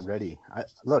 I'm not ready.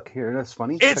 Look here. That's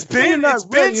funny. It's been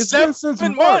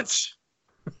 7 months.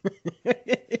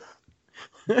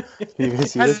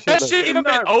 Has that shit even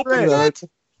been open yet?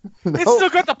 No. It's still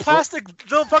got the plastic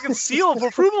little fucking seal of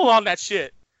approval on that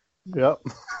shit. Yep.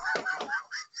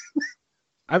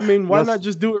 I mean, why not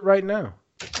just do it right now?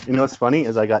 You know what's funny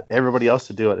is I got everybody else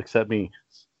to do it except me.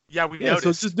 Yeah, we noticed.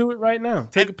 So just do it right now.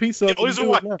 Take a piece of it.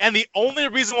 And the only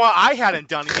reason why I hadn't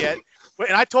done it yet,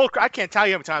 and I can't tell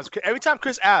you how many times. Every time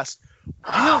Chris asked, "You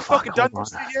haven't fucking done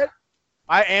this shit yet?"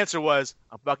 My answer was,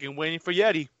 "I'm fucking waiting for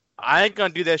Yeti. I ain't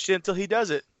gonna do that shit until he does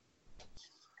it."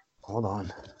 Hold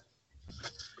on.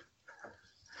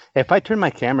 If I turn my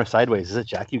camera sideways, does it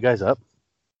jack you guys up?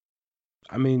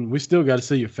 I mean, we still got to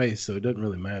see your face, so it doesn't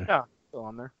really matter. Yeah, still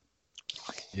on there.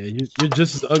 Yeah, you're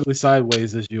just as ugly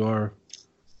sideways as you are.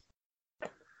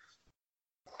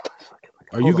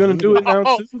 Are you gonna do it now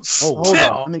too? Oh, hold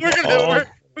on. We're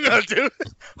gonna do it.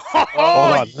 Hold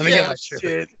on. Let me get my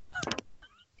shit.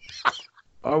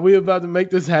 Are we about to make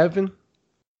this happen?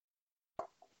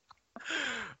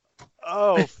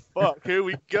 Oh fuck! Here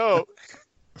we go.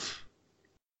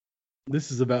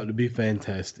 This is about to be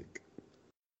fantastic.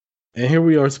 And here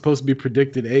we are supposed to be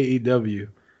predicting AEW,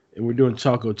 and we're doing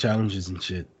Choco challenges and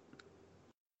shit.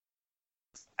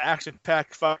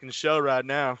 Action-packed fucking show right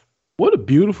now. What a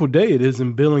beautiful day it is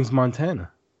in Billings, Montana.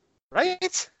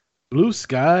 Right? Blue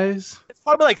skies. It's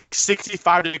probably like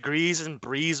 65 degrees and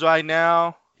breeze right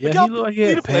now. Yeah, he looked like he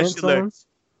had pants on.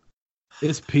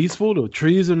 It's peaceful. The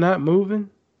trees are not moving.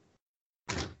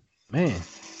 Man.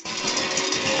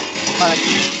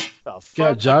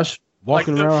 Got Josh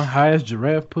walking around high as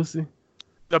giraffe pussy.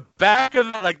 The back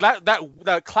of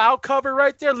that cloud cover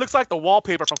right there looks like the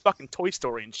wallpaper from fucking Toy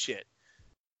Story and shit.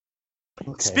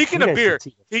 Okay. Speaking of beer,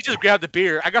 he just grabbed the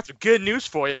beer. I got some good news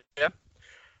for you.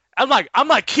 I'm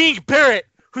like King Barrett,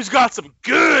 who's got some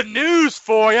good news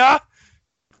for you.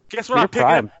 Guess what I'm picking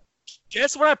up?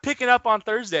 Guess what I'm picking up on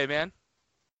Thursday, man?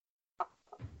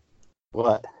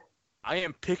 What? I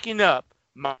am picking up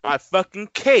my fucking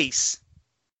case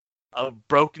of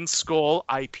Broken Skull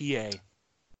IPA.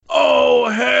 Oh,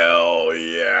 hell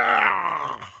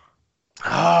yeah!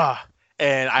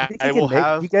 And I will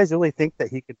have... You guys really think that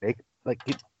he could make... Like,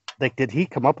 did he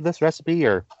come up with this recipe,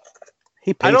 or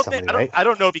he paid somebody, right? I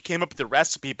don't know if he came up with the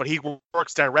recipe, but he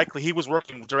works directly. He was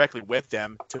working directly with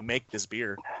them to make this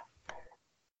beer.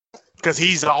 Because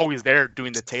he's always there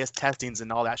doing the testings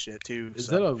and all that shit, too. Is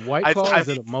that a White Claw or is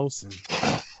it a Molson?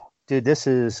 Dude, this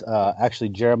is actually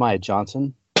Jeremiah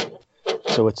Johnson.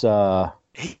 So it's...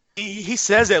 He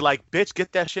says it like, bitch,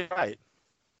 get that shit right.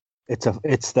 It's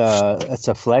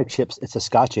a flagship. It's a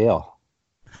Scotch ale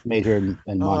made here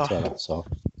in Montana. So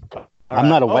I'm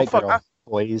not a white girl,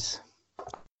 boys.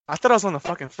 I thought I was on the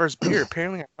fucking first beer.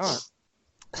 Apparently I'm not.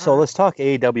 So let's talk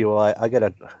AEW. I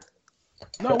gotta...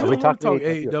 No, we don't want to talk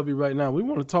AEW right now. We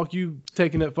want to talk you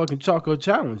taking that fucking Choco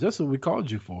Challenge. That's what we called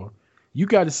you for. You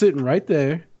got it sitting right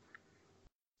there.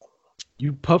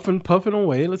 You puffing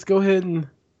away. Let's go ahead and...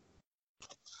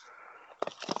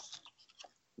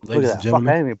 Ladies and gentlemen.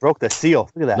 Fuck, I even broke the seal.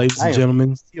 Look at that. Ladies and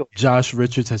gentlemen, Josh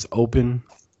Richards has opened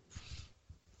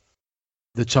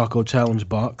the Choco Challenge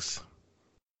box.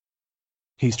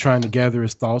 He's trying to gather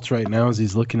his thoughts right now as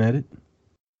he's looking at it.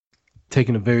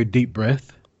 Taking a very deep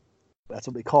breath. That's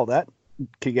what they call that.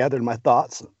 To gather my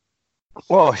thoughts.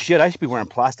 Oh, shit. I should be wearing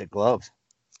plastic gloves.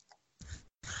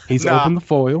 He's opened the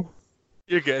foil.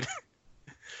 You're good.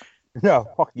 No,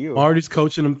 fuck you. Marty's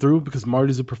coaching him through because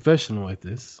Marty's a professional at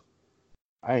this.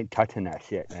 I ain't touching that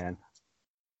shit, man.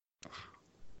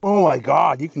 Oh, my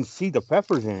God. You can see the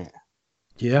peppers in it.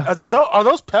 Yeah. Are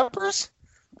those peppers?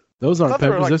 Those aren't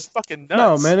peppers. That's fucking nuts.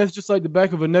 No, man. It's just like the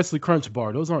back of a Nestle Crunch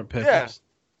bar. Those aren't peppers. Yeah.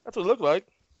 That's what it looked like.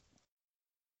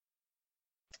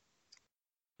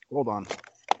 Hold on.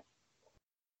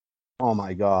 Oh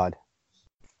my God.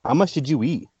 How much did you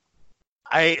eat?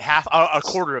 I ate a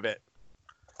quarter of it.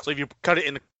 So if you cut it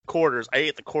into quarters, I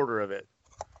ate the quarter of it.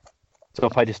 So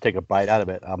if I just take a bite out of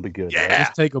it, I'll be good. Yeah. Right?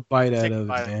 Just take a bite out of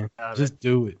it, man. Just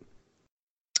do it.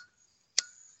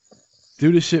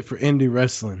 Do this shit for indie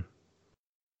wrestling.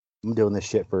 I'm doing this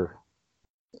shit for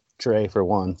Trey, for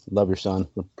one. Love your son.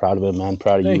 I'm proud of him, man.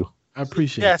 Proud of you. I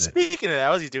appreciate that. Yeah, speaking of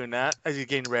that, as he's doing that, as he's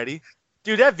getting ready.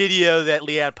 Dude, that video that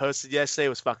Leanne posted yesterday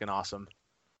was fucking awesome.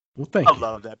 Well, thank you. I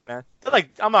love that, man. Like,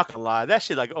 I'm not gonna lie, that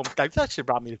shit that shit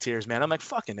brought me to tears, man. I'm like,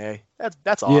 fucking A.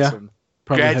 That's awesome.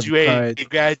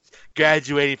 Yeah,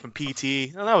 graduating from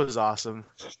PT. Oh, that was awesome.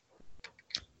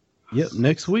 Yep,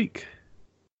 next week.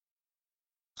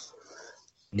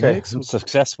 Okay, I'm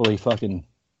successfully fucking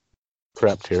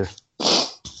prepped here.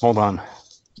 Hold on.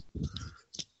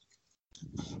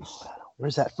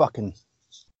 Where's that fucking...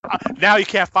 Now you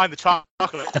can't find the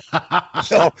chocolate.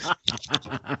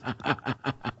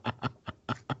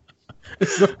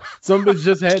 Some bitch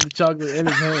just had the chocolate in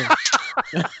his hand.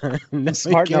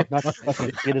 Smart enough not to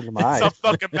fucking get into my eyes.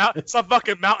 Some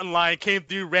fucking mountain lion came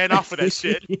through, ran off with that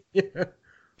shit. Yeah.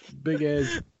 Big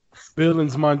ass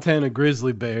Billings, Montana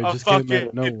grizzly bear just came out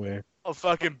of nowhere. A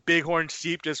fucking bighorn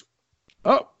sheep just...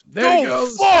 Oh, there he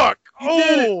goes. Fuck!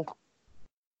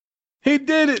 He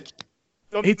did it.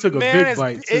 He took a big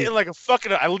bite, too. Like a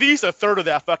fucking, at least a third of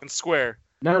that fucking square.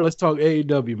 Now let's talk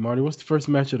AEW, Marty. What's the first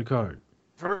match of the card?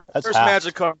 First match of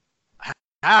the card.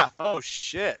 Half. Oh,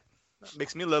 shit. That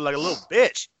makes me look like a little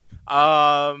bitch.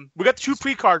 We got two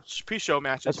pre-show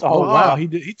matches. Oh, wow.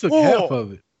 He took half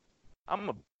of it. I'm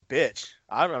a bitch.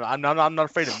 I'm not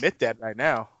afraid to admit that right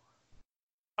now.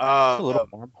 A little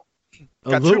warm.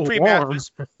 Got two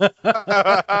pre-matches.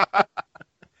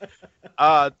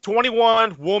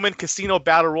 21 woman casino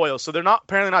battle royal. So they're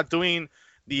apparently not doing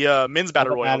the men's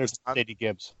battle royal. Matters. Sadie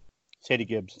Gibbs.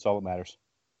 It's all that matters.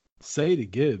 Sadie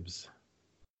Gibbs.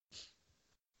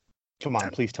 Come on,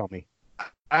 please tell me.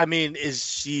 I mean, is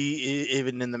she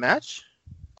even in the match?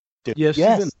 Yes, she's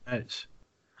in the match.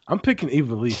 I'm picking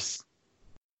Ivelisse.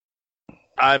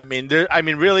 I mean,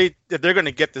 really, if they're going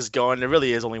to get this going, there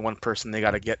really is only one person they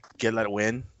got to get let it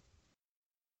win.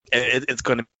 It's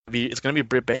going to be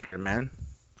Britt Baker, man.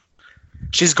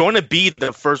 She's going to be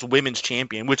the first women's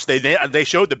champion, which they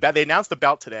showed the belt. They announced the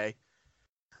belt today,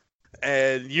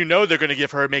 and you know they're going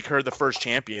to make her the first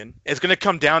champion. It's going to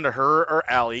come down to her or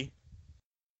Allie.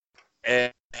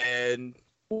 And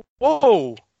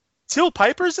whoa, Till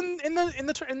Piper's in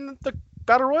the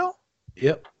Battle Royal?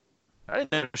 Yep. I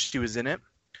didn't know she was in it.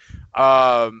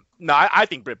 No, I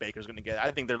think Britt Baker's going to get it.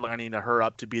 I think they're lining her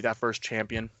up to be that first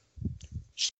champion.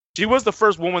 She was the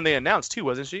first woman they announced too,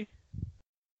 wasn't she?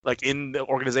 Like in the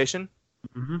organization.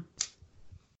 Mm-hmm.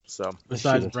 So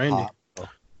besides Brandy,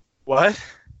 what?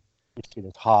 This shit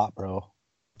is hot, bro.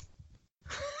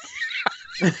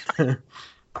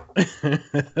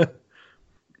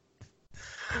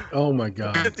 Oh my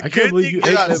god! I can't believe you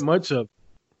ate that much of.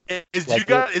 Is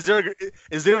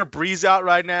there a breeze out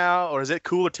right now, or is it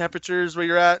cooler temperatures where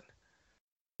you're at?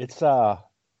 It's hot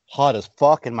as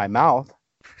fuck in my mouth.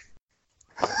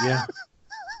 Yeah.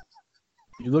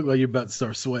 You look like you're about to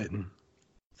start sweating.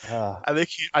 I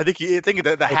think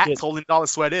the hat's holding all the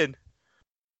sweat in.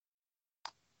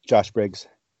 Josh Briggs.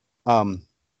 You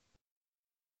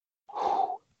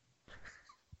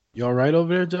all right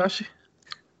over there, Joshy?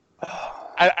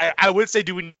 I would say,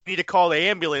 do we need to call the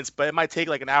ambulance? But it might take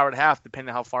like an hour and a half, depending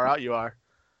on how far out you are.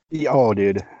 Oh,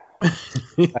 dude.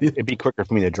 It'd be quicker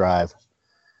for me to drive.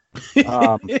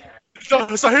 So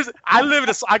here's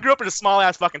I grew up in a small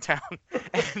ass fucking town,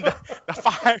 and the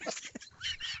fires.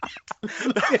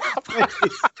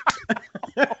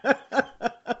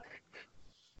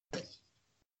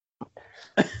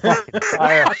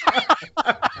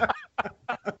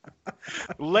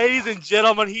 Ladies and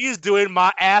gentlemen, he is doing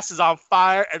My Ass Is on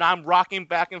Fire, and I'm rocking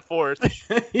back and forth.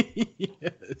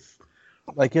 Yes.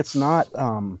 Like, it's not,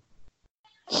 like,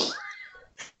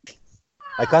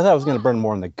 I thought I was going to burn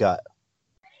more in the gut.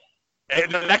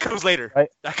 And that comes later. Right?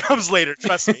 That comes later,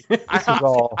 trust me. I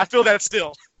feel that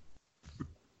still.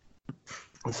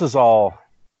 This is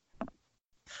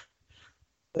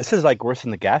like worse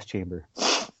than the gas chamber.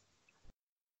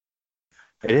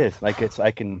 It is. Like,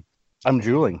 I'm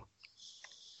drooling.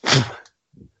 I'm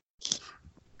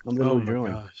literally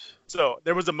drooling. Gosh. So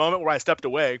there was a moment where I stepped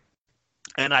away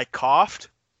and I coughed,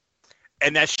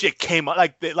 and that shit came up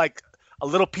like a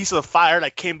little piece of the fire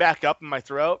like came back up in my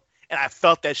throat, and I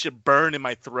felt that shit burn in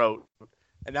my throat,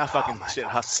 and that fucking shit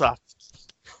sucked.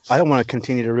 I don't want to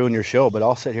continue to ruin your show, but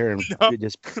I'll sit here and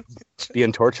just be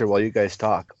in torture while you guys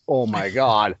talk. Oh my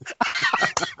god.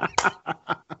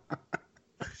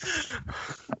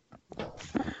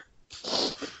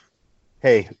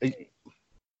 Hey,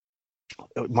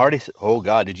 Marty. Oh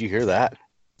God, did you hear that?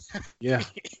 Yeah.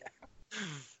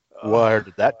 Where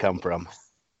did that come from?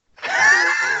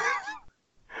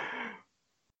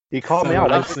 He called me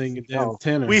out. I was singing damn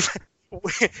tenor.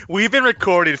 We've been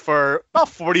recording for about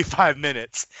 45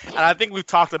 minutes, and I think we've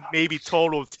talked maybe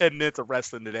total of 10 minutes of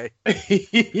wrestling today.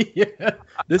 Yeah,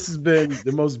 this has been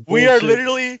the most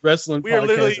wrestling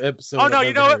podcast episode. Oh no, I've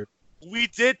you know ever what? heard. We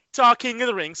did talk King of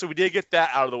the Ring, so we did get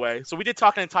that out of the way. So we did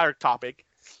talk an entire topic.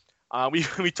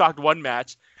 We talked one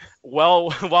match. Well,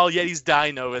 while Yeti's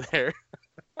dying over there,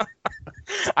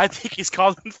 I think he's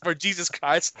calling for Jesus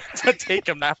Christ to take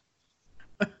him now.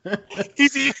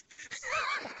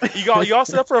 You all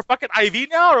set up for a fucking IV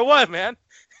now or what, man?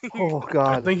 Oh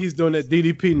God! I think he's doing that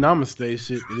DDP Namaste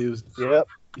shit that he was. Yep.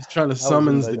 He's trying to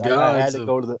summons the gods. I had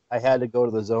to go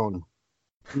to the zone.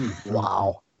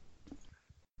 Wow.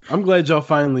 I'm glad y'all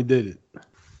finally did it.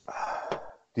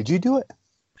 Did you do it?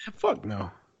 Fuck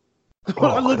no.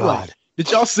 What I look like?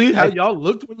 Did y'all see how y'all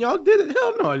looked when y'all did it?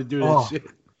 Hell no, I didn't do that shit.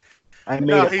 I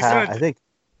made it. I think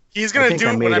he's gonna do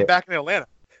it when I'm back in Atlanta.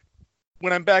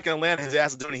 When I'm back in Atlanta, his ass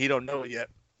is doing it. He don't know it yet.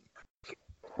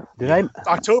 Did I?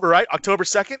 October, right? October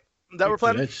 2nd? That we're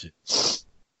planning? That shit.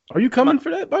 Are you coming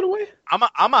for that, by the way? I'm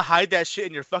gonna hide that shit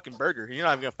in your fucking burger. You're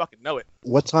not even gonna fucking know it.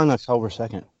 What's on October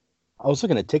 2nd? I was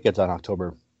looking at tickets on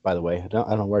October, by the way. I don't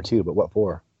know where to, but what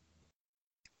for?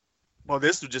 Well,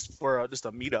 this was just for just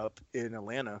a meetup in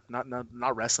Atlanta,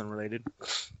 not wrestling related.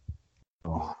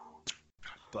 Oh.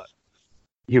 But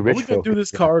you rich. Are we gonna do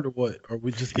this card or what? Or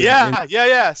we just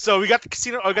yeah. So we got the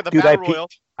casino. I got the Battle Royal.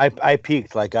 I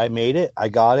peaked. Like, I made it. I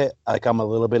got it. Like, I'm a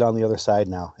little bit on the other side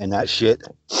now, and that shit.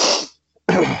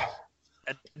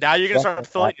 And now you're gonna start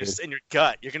feeling in your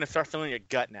gut. You're gonna start feeling your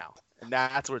gut now, and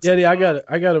that's where it's. Yeah, I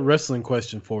got a wrestling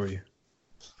question for you.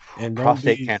 And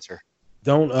prostate cancer.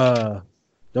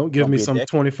 Don't give me some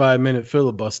 25-minute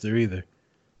filibuster either.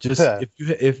 Just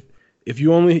if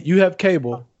you have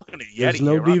cable, there's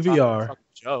no DVR.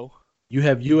 Joe. You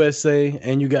have USA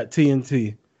and you got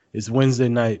TNT. It's Wednesday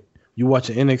night. You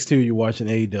watching NXT or you watching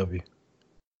AEW?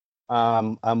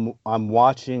 I'm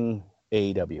watching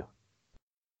AEW.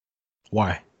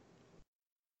 Why?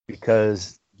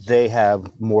 Because they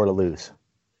have more to lose.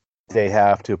 they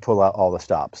have to pull out all the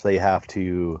stops. They have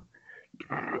to.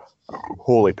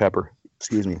 Holy pepper!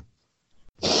 Excuse me.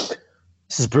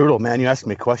 This is brutal, man. You ask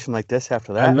me a question like this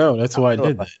after that. I know. That's why I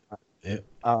did that. Yeah.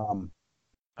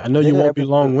 I know you won't be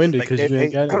long-winded because you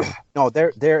ain't got it. No,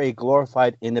 they're a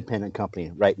glorified independent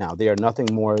company right now. They are nothing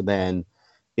more than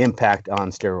Impact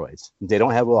on steroids. They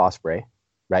don't have Will Ospreay,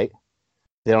 right?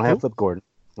 They don't have Flip Gordon.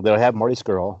 They don't have Marty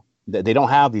Scurll. They don't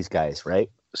have these guys, right?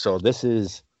 So this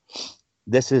is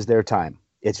their time.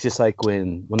 It's just like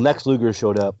when Lex Luger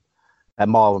showed up at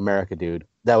Mall of America, dude.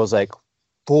 That was like,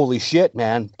 holy shit,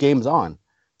 man! Game's on.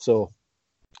 So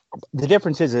the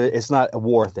difference is it's not a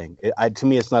war thing. To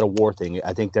me, it's not a war thing.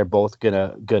 I think they're both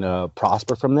gonna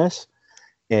prosper from this,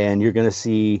 and you're gonna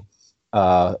see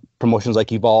promotions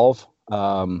like Evolve,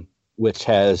 which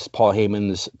has Paul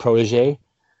Heyman's protege,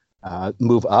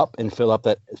 move up and fill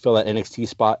that NXT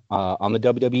spot on the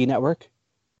WWE network,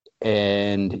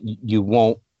 and you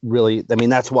won't really. I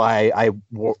mean, that's why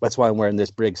I'm wearing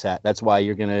this Briggs hat. That's why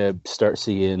you're gonna start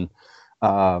seeing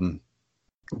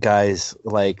guys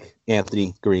like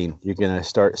Anthony Green. You're gonna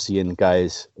start seeing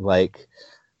guys like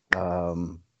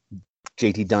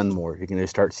JT Dunmore. You're gonna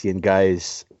start seeing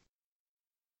guys.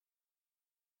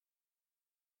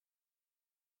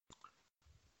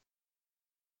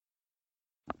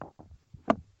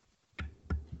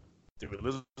 Did we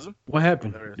lose him? What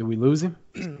happened? Did we lose him?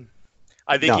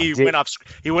 I think he went off.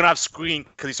 He went off screen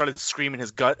because he started screaming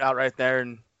his gut out right there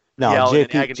and yelling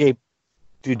in agony.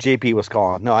 Dude, JP was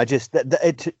calling. No,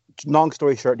 long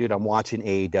story short, dude, I'm watching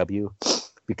AEW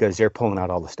because they're pulling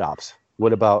out all the stops.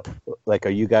 What about, like,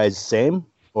 are you guys same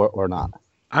or not?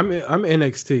 I'm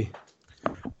NXT.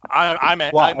 I'm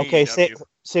why? Okay,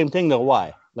 same thing though.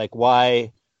 Why? Like,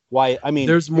 why? I mean,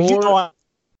 there's more.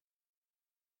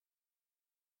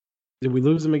 Did we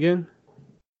lose him again?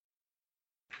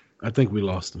 I think we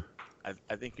lost him.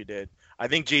 I think you did. I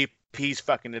think JP's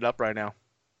fucking it up right now.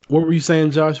 What were you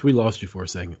saying, Josh? We lost you for a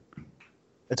second.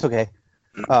 It's okay.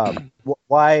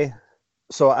 Why?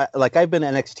 So, I've been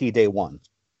NXT day one,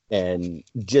 and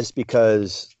just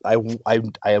because I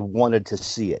wanted to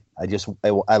see it,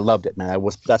 I loved it, man.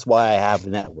 That's why I have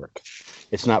the network.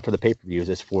 It's not for the pay-per-views.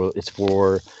 It's for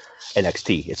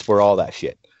NXT. It's for all that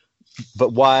shit.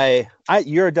 But why?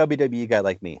 You're a WWE guy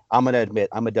like me. I'm gonna admit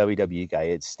I'm a WWE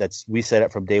guy. We said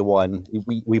it from day one.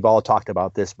 We've all talked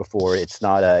about this before. It's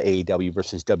not a AEW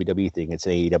versus WWE thing. It's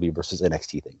an AEW versus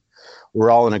NXT thing.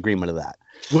 We're all in agreement of that.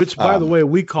 Which, by the way,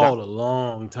 we called a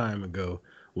long time ago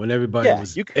when everybody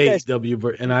was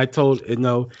AEW, and I told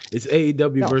it's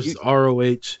AEW versus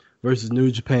ROH versus New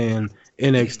Japan,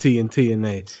 NXT and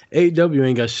TNA. AEW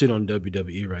ain't got shit on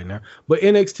WWE right now, but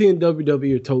NXT and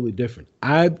WWE are totally different.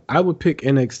 I would pick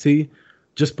NXT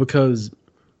just because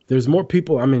there's more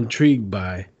people I'm intrigued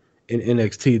by in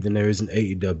NXT than there is in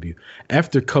AEW.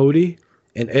 After Cody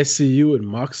and SCU and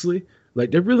Moxley, like,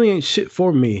 there really ain't shit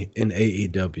for me in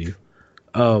AEW.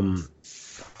 I'm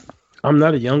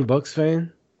not a Young Bucks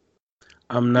fan.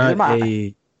 I'm not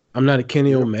a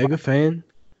Kenny Omega fan.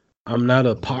 I'm not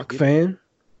a Pac fan.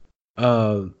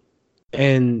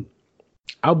 And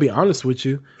I'll be honest with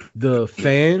you, the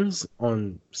fans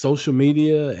on social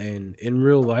media and in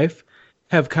real life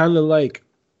have kind of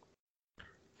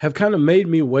made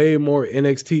me way more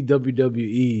NXT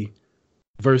WWE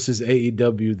versus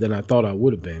AEW than I thought I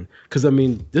would have been. Because, I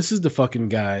mean, this is the fucking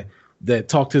guy that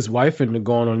talked his wife into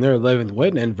going on their 11th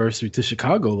wedding anniversary to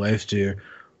Chicago last year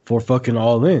for fucking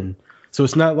All In. So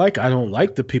it's not like I don't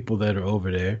like the people that are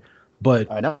over there,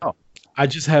 but I know I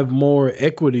just have more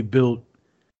equity built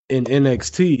in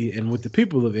NXT and with the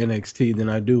people of NXT than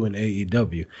I do in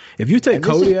AEW. If you take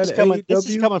Cody out of AEW... This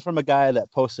is coming from a guy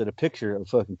that posted a picture of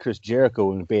fucking Chris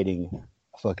Jericho invading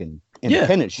a fucking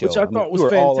independent show. Which I thought was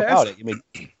fantastic. All about it. I mean,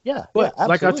 but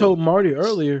like I told Marty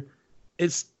earlier,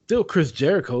 it's still Chris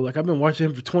Jericho. Like, I've been watching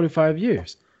him for 25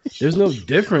 years. There's no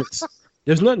difference.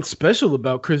 There's nothing special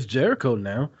about Chris Jericho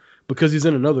now. Because he's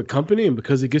in another company and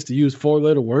because he gets to use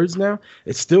 4-letter words now,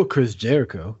 it's still Chris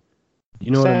Jericho.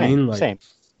 You know what I mean? Like, same.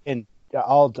 And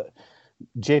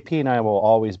JP and I will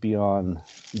always be on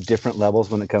different levels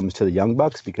when it comes to the Young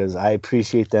Bucks because I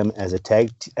appreciate them as a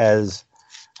tag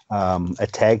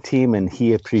team, and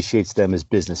he appreciates them as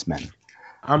businessmen.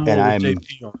 I'm more with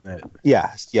JP on that.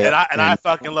 Yeah. And I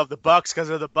fucking love the Bucks because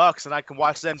they're the Bucks, and I can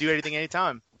watch them do anything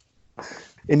anytime.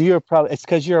 And it's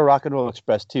because you're a Rock and Roll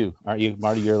Express too, aren't you,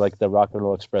 Marty? You're like the Rock and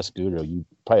Roll Express guru. You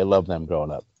probably love them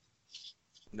growing up.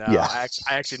 No, yeah. I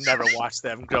actually never watched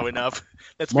them growing up.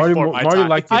 That's Marty before my time.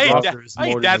 Liked I ain't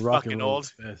that fucking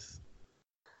old.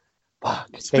 Fuck.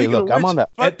 Hey, look, I'm on that.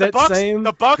 At that the same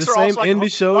Bucks are same also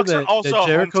indie show that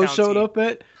Jericho showed team. up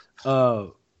at.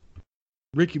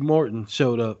 Ricky Morton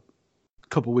showed up a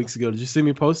couple weeks ago. Did you see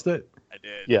me post that? I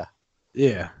did. Yeah.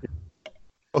 Yeah.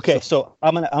 Okay, so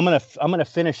I'm gonna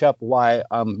finish up why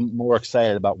I'm more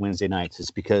excited about Wednesday nights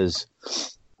is because,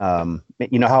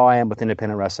 you know how I am with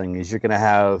independent wrestling is you're gonna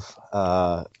have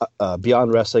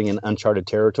Beyond Wrestling and Uncharted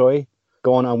Territory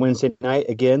going on Wednesday night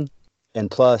again,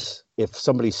 and plus if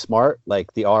somebody's smart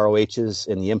like the ROHs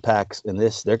and the Impacts and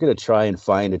this, they're gonna try and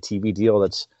find a TV deal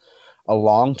that's a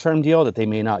long-term deal that they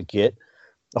may not get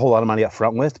a whole lot of money up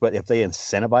front with, but if they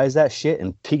incentivize that shit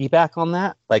and piggyback on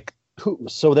that, like.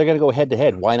 So they're going to go head to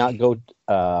head. Why not go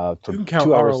for You can count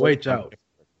 2 hours? ROH out.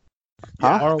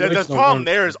 Huh? ROH The don't problem run-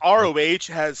 there is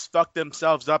ROH has fucked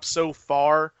themselves up so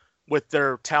far with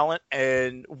their talent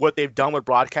and what they've done with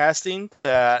broadcasting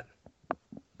that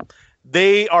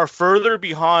they are further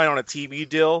behind on a TV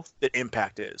deal than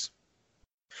Impact is.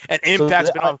 And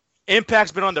Impact's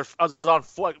been on their on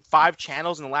 5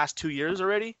 channels in the last 2 years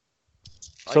already.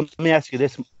 So let me ask you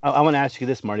this. I want to ask you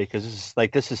this, Marty, because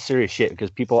this is serious shit.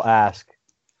 Because people ask,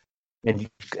 and you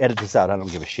edit this out. I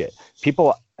don't give a shit.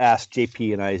 People ask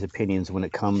JP and I's opinions when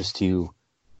it comes to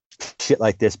shit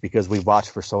like this because we've watched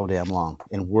for so damn long,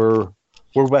 and we're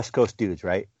West Coast dudes,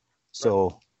 right?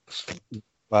 So,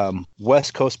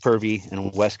 West Coast pervy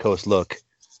and West Coast look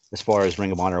as far as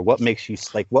Ring of Honor. What makes you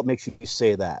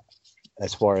say that?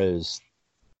 As far as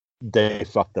they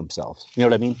fuck themselves, you know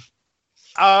what I mean?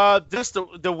 Just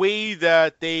the way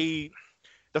that the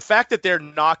fact that they're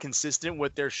not consistent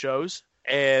with their shows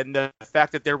and the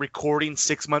fact that they're recording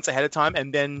 6 months ahead of time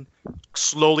and then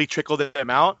slowly trickle them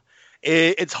out,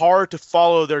 it's hard to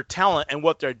follow their talent and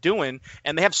what they're doing.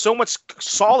 And they have so much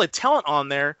solid talent on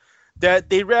there that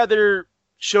they rather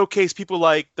showcase people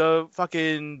like the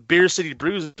fucking Beer City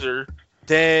Bruiser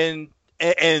and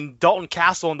Dalton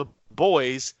Castle and the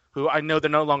boys, who I know they're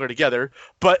no longer together,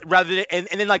 but rather than, and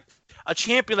then like a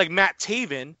champion like Matt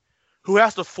Taven, who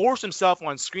has to force himself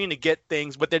on screen to get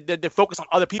things, but they're focused on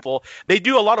other people. They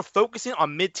do a lot of focusing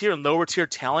on mid-tier and lower-tier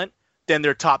talent than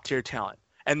their top-tier talent.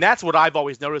 And that's what I've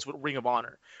always noticed with Ring of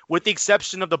Honor, with the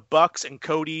exception of the Bucks and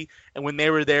Cody and when they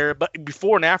were there. But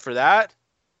before and after that,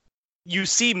 you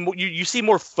see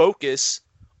more focus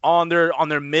on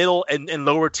their middle and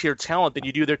lower-tier talent than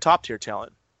you do their top-tier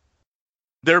talent.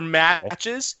 Their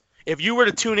matches, if you were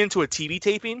to tune into a TV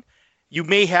taping, you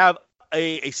may have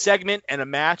a segment and a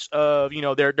match of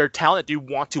their talent you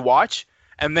want to watch,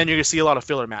 and then you're gonna see a lot of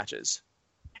filler matches.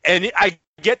 And I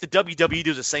get the WWE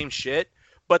does the same shit,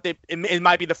 but it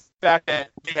might be the fact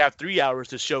that they have 3 hours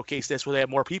to showcase this, where they have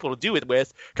more people to do it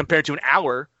with compared to an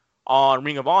hour on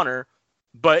Ring of Honor.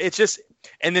 But it's just,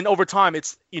 and then over time,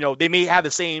 it's they may have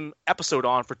the same episode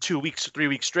on for 2 weeks, 3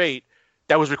 weeks straight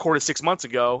that was recorded 6 months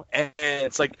ago, and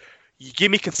it's like, you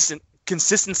give me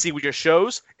consistency with your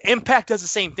shows. Impact does the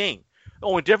same thing. The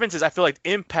only difference is I feel like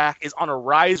Impact is on a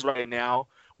rise right now,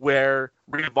 where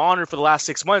Ring of Honor for the last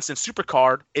 6 months and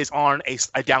Supercard is on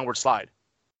a downward slide.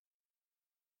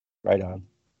 Right on.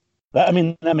 That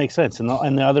makes sense. And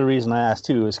the other reason I asked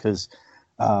too is because,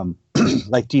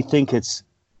 do you think it's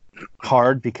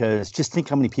hard? Because just think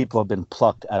how many people have been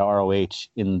plucked at ROH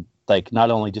in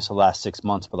not only just the last 6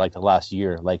 months, but the last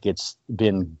year. It's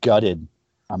been gutted.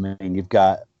 You've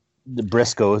got the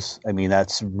Briscoes.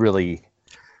 That's really.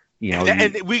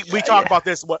 And we talked about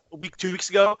this 2 weeks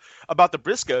ago about the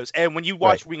Briscoes, and when you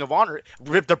watch Ring of Honor,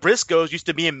 the Briscoes used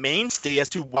to be a mainstay as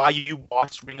to why you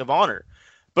watched Ring of Honor,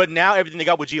 but now everything they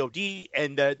got with God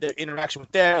and the interaction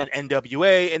with them and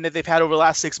NWA and that they've had over the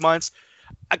last 6 months,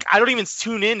 I don't even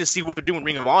tune in to see what they're doing with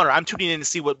Ring of Honor. I'm tuning in to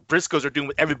see what Briscoes are doing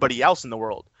with everybody else in the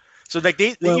world. So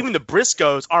even the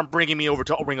Briscoes aren't bringing me over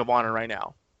to Ring of Honor right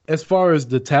now. As far as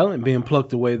the talent being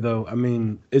plucked away, though,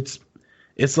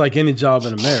 it's like any job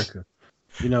in America.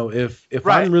 If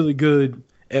Right. I'm really good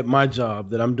at my job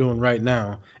that I'm doing right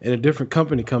now, and a different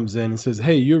company comes in and says,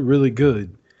 "Hey, you're really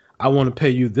good. I want to pay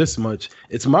you this much."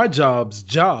 It's my job's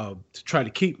job to try to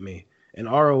keep me, and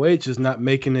ROH is not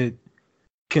making it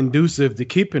conducive to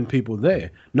keeping people there.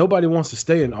 Nobody wants to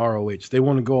stay in ROH. They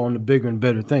want to go on to bigger and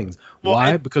better things. Well,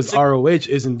 why? Because ROH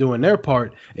isn't doing their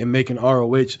part in making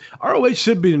ROH. ROH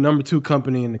should be the number 2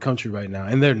 company in the country right now,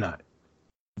 and they're not.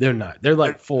 They're not. They're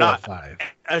like 4 or 5.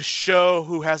 A show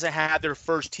who hasn't had their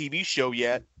first TV show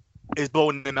yet is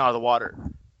blowing them out of the water.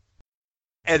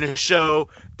 And a show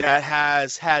that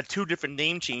has had 2 different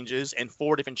name changes and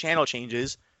 4 different channel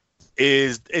changes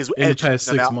is in the past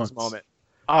 6 months. At this moment.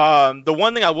 The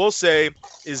one thing I will say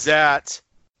is that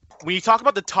when you talk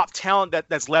about the top talent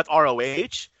that's left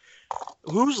ROH,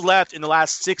 who's left in the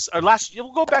last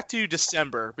we'll go back to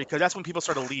December, because that's when people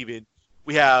started leaving.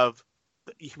 We have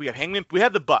we have Hangman, we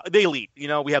have the Elite. You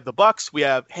know, we have the Bucks, we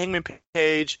have Hangman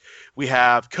Page, we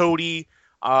have Cody.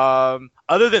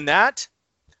 Other than that,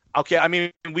 okay, I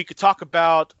mean, we could talk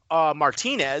about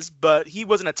Martinez, but he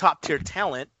wasn't a top tier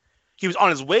talent. He was on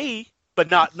his way, but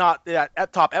not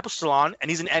at top echelon, and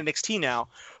he's in NXT now.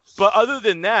 But other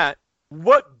than that,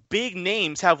 what big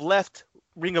names have left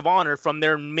Ring of Honor from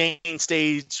their main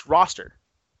stage roster?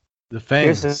 The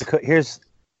fans.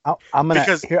 I'm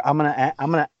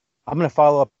gonna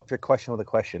follow up your question with a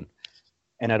question,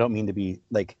 and I don't mean to be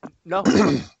like no.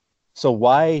 So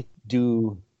why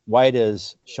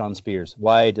does Sean Spears?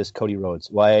 Why does Cody Rhodes?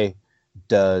 Why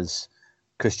does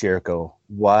Chris Jericho?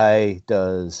 Why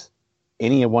does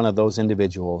any one of those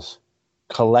individuals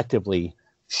collectively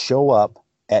show up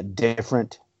at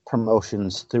different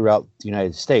promotions throughout the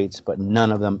United States, but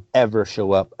none of them ever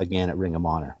show up again at Ring of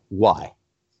Honor? Why?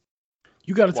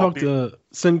 You got to talk to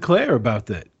Sinclair about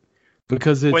that,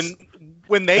 because it's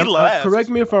when they left. Correct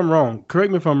me if I'm wrong.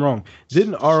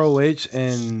 Didn't ROH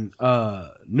and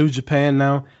New Japan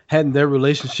now, hadn't their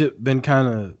relationship been kind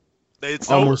of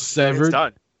almost severed? It's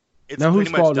done. Now whose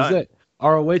fault is that?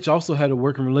 ROH also had a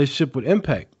working relationship with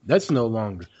Impact. That's no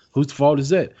longer. Whose fault is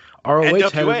that?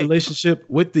 ROH had a relationship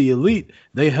with the Elite.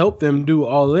 They helped them do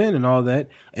All In and all that,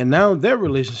 and now their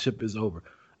relationship is over.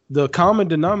 The common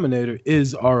denominator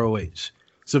is ROH.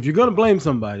 So if you're going to blame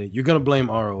somebody, you're going to blame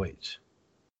ROH.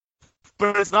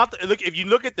 But it's not. Look, if you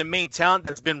look at the main talent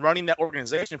that's been running that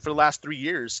organization for the last 3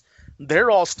 years,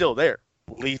 they're all still there.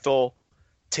 Lethal,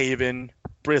 Taven,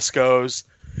 Briscoes,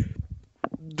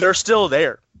 they're still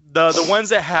there. The ones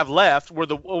that have left were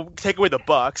take away the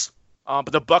Bucks,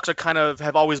 but the Bucks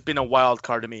have always been a wild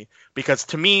card to me, because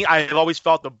to me, I've always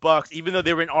felt the Bucks, even though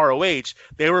they were in ROH,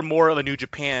 they were more of a New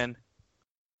Japan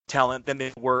talent than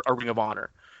they were a Ring of Honor.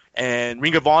 And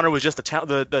Ring of Honor was just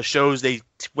the shows they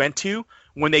went to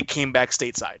when they came back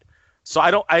stateside. So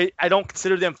I don't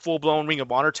consider them full blown Ring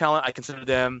of Honor talent. I consider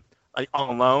them like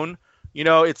on loan. You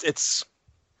know, it's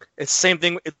same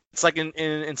thing. It's like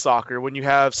in soccer when you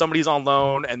have somebody's on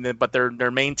loan but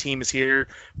their main team is here.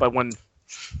 But when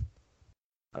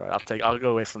all right, I'll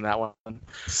go away from that one.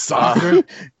 Soccer?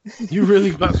 You really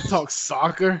about to talk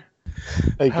soccer?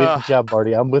 Hey, good job,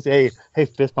 Marty. I'm with hey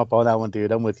fist pump on that one,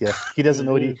 dude. I'm with you. He doesn't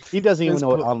know he doesn't even know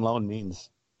what on loan means.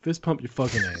 Fist pump your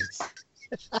fucking ass.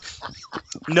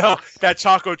 No, that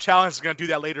Chocochallenge is gonna do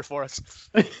that later for us.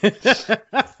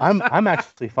 I'm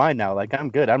actually fine now. Like I'm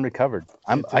good. I'm recovered.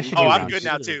 I'm good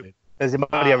now too. Has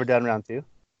anybody ever done round 2?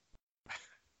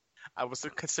 I was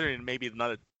considering maybe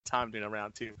another time doing a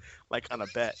round 2, like on a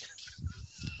bet.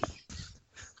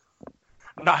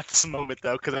 Not at this moment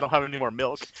though, because I don't have any more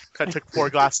milk. I took 4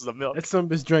 glasses of milk. That son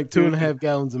bitch drank 2.5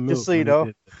 gallons of milk. Just so you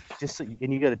know,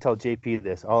 and you got to tell JP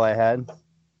this. All I had,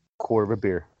 quarter of a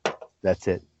beer. That's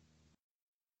it.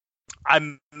 I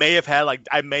may have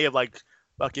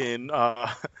fucking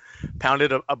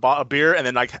pounded a beer and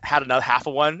then like had another half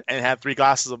of one and had 3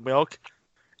 glasses of milk,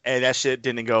 and that shit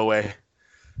didn't go away.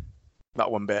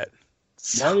 Not one bit.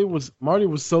 So. Marty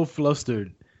was so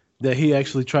flustered that he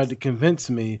actually tried to convince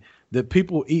me that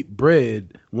people eat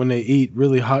bread when they eat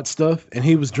really hot stuff, and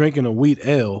he was drinking a wheat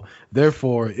ale.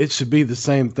 Therefore, it should be the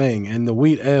same thing, and the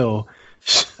wheat ale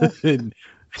should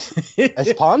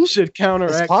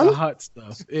counteract the hot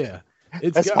stuff. Yeah,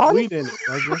 it's got wheat in it,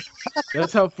 brother.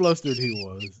 That's how flustered he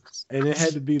was, and it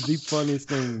had to be the funniest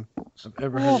thing I've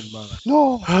ever heard in my life.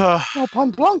 No,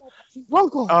 pan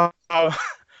blanco.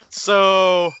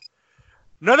 So.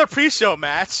 Another pre-show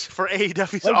match for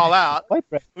AEW's All Out. White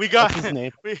bread. We got his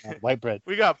name. White bread.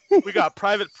 We got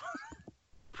private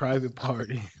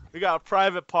party. We got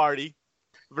Private Party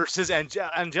versus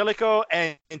Angelico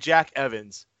and Jack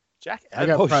Evans. Jack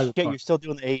Evans. Oh shit! You're still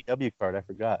doing the AEW card. I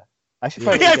forgot. I should.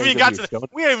 We haven't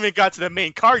even got to the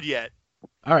main card yet.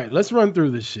 All right, let's run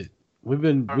through this shit. We've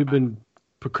been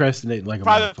procrastinating like a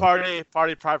Private Party.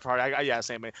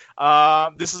 Same way.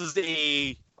 This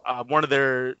is one of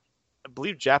their, I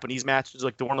believe, Japanese matches,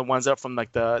 like one of the ones up from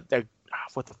like that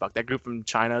group from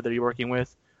China that you're working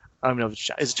with. I don't know if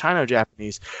it's China or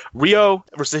Japanese. Rio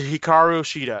versus Hikaru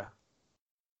Shida.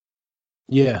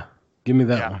 Yeah, give me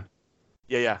that one.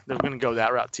 Yeah. They're gonna go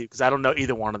that route too, because I don't know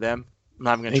either one of them. I'm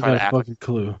not even gonna try to act. Fucking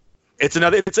clue. I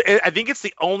think it's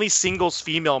the only singles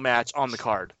female match on the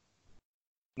card,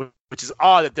 which is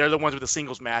odd that they're the ones with the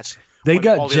singles match. They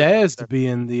got Jazz to be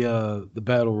in the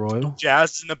Battle Royal.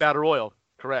 Jazz is in the Battle Royal,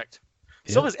 correct?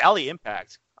 Yep. So is Allie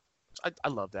Impact. I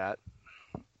love that.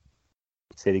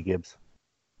 Sadie Gibbs.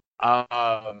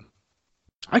 I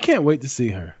can't wait to see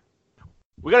her.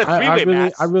 We got a 3-way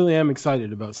match. I really am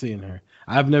excited about seeing her.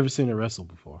 I've never seen her wrestle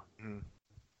before.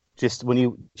 Just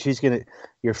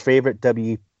your favorite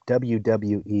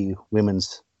WWE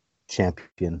Women's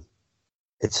Champion.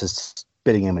 It's a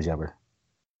spitting image of her.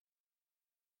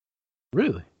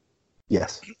 Really?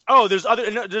 Yes. Oh, there's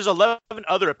 11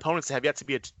 other opponents that have yet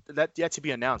to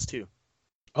be announced too.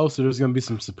 Oh, so there's gonna be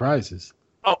some surprises.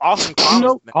 Oh, Awesome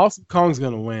Kong. Awesome Kong's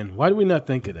gonna win. Why do we not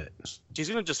think of that? She's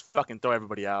gonna just fucking throw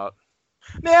everybody out.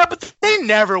 Yeah, but they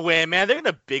never win, man. They're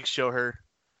gonna big show her.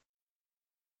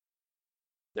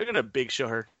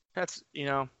 That's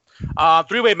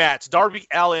three-way match: Darby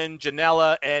Allin,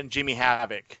 Janela, and Jimmy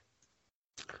Havoc.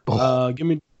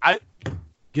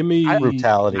 Give me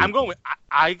brutality. I'm going with.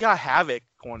 I got Havoc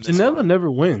going. Janela never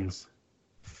wins.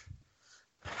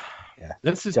 Yeah,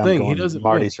 that's his thing. He doesn't.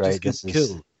 Marty's win. right. This is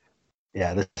killed.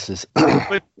 Yeah, this is.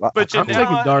 but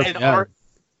Janela and Darby.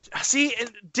 See,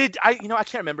 I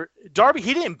can't remember. Darby,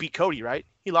 he didn't beat Cody, right?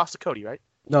 He lost to Cody, right?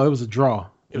 No, it was a draw.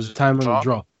 It was a time limit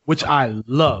draw, which I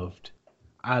loved.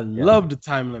 I loved the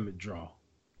time limit draw.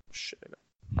 Shit.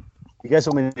 You guys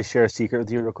want me to share a secret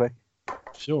with you real quick?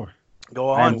 Sure. Go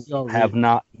on.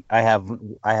 I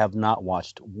have not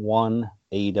watched one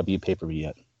AEW pay-per-view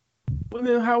yet. Well,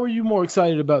 then how are you more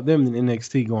excited about them than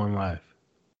NXT going live?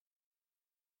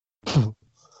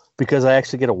 Because I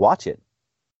actually get to watch it.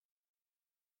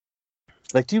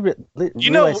 Like, do you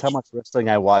realize how much wrestling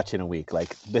I watch in a week?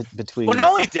 Like, between. Well,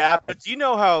 not only that, but do you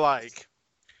know how like.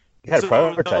 You gotta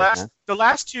prioritize, man. The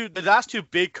last two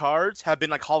big cards have been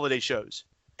like holiday shows,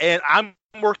 and I'm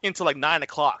working until like 9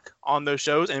 o'clock on those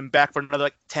shows, and back for another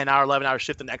like 10-hour, 11-hour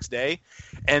shift the next day,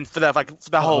 and for that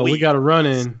whole week. We got to run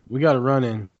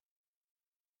in.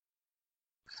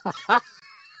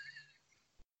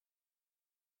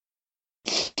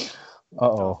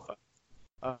 Uh-oh.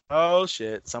 Oh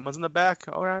shit! Someone's in the back.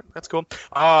 All right, that's cool.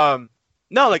 No,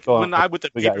 like with the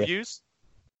pay-per-views.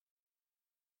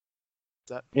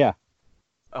 Yeah.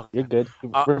 Okay. You're good.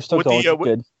 We're still going.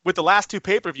 Good. With the last two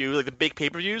pay-per-views, like the big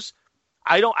pay-per-views,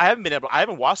 I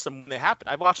haven't watched them when they happen.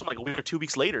 I've watched them like a week or 2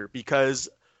 weeks later because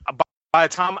by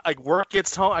the time like work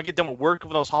gets home, I get done with work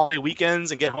for those holiday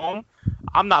weekends and get home,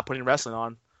 I'm not putting wrestling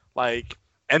on. Like,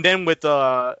 and then with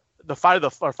the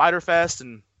Fighter Fest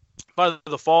and Fight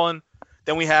of the Fallen,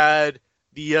 then we had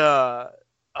the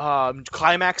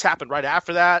Climax happened right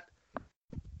after that.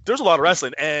 There's a lot of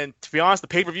wrestling, and to be honest, the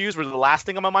pay-per-views were the last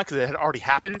thing on my mind because it had already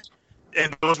happened,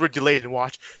 and those were delayed to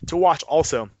watch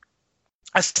also.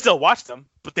 I still watched them,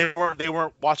 but they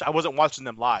weren't watched. I wasn't watching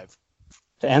them live.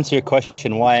 To answer your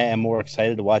question, why I am more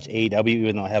excited to watch AEW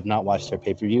even though I have not watched their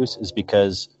pay-per-views is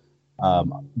because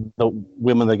the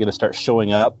women that are going to start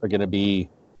showing up are going to be.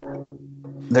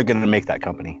 They're going to make that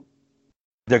company.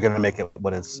 They're going to make it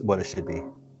what it should be,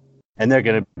 and they're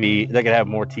going to have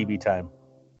more TV time.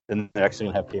 Then they're actually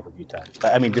going to have pay-per-view time.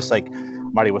 I mean, just like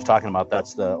Marty was talking about,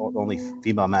 that's the only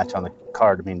female match on the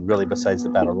card. I mean, really, besides the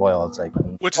Battle Royal, it's like,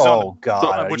 which is on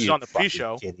the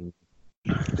pre-show.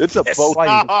 It's a boat.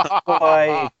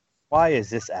 Why is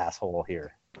this asshole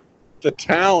here? The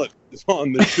talent is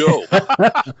on the show. Oh,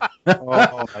 my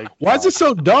God. Why is it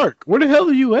so dark? Where the hell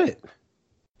are you at?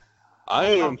 I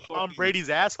am on Brady's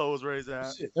asshole is where he's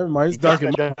at. Shit, never mind. It's dark.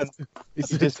 He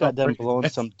just got done blowing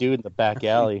some dude in the back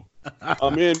alley.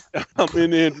 I'm in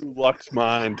Andrew Luck's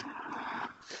mind.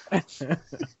 Where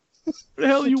the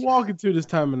hell are you walking to this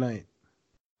time of night?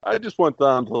 I just went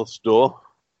down to the store.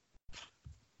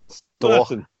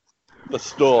 Listen, the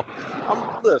store.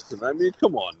 Listen, I mean,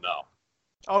 come on now.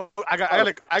 Oh, I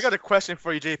got a question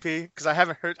for you, JP, because I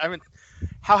haven't heard.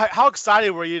 How excited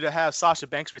were you to have Sasha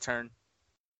Banks return?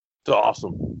 It's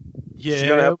awesome.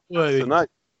 Yeah, tonight.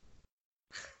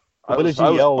 What did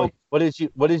you yell? What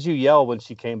did you yell when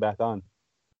she came back on?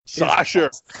 Sasha.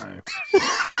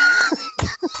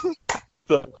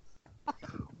 That's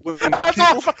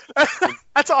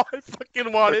all I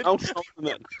fucking wanted.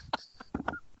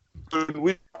 When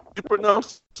we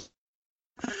pronounce,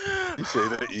 you say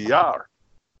the ER.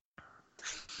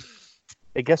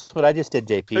 Hey, guess what I just did,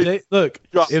 JP? Hey, look,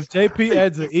 if JP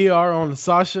adds an ER on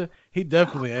Sasha, he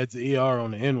definitely adds an ER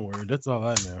on the N word. That's all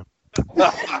I know.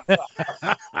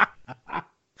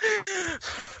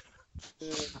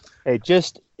 Hey,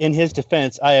 just in his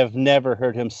defense, I have never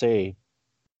heard him say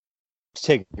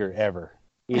Tigger ever.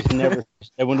 He's never.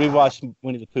 And when we watched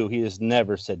Winnie the Pooh, he has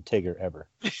never said Tigger ever.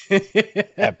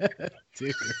 Ever.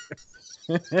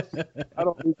 I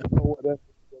don't even know what that's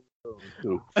going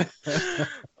to.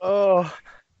 Oh,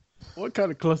 What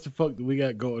kind of clusterfuck do we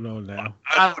got going on now?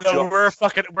 I don't know.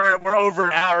 We're over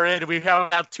an hour in. We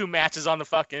have 2 matches on the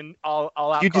fucking all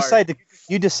out. You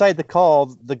decide to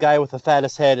call the guy with the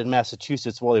fattest head in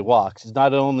Massachusetts while he walks.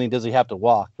 Not only does he have to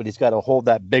walk, but he's got to hold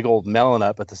that big old melon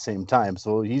up at the same time.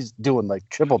 So he's doing like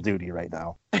triple duty right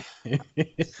now.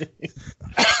 It's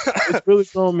really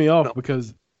throwing me off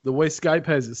because the way Skype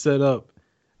has it set up,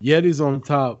 Yeti's on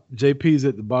top, JP's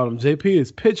at the bottom. JP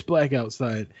is pitch black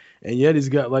outside, and Yeti's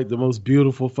got like the most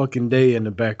beautiful fucking day in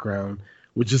the background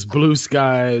with just blue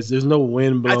skies. There's no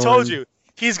wind blowing. I told you.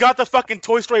 He's got the fucking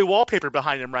Toy Story wallpaper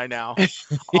behind him right now.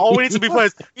 All we need to be playing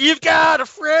is, you've got a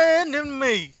friend in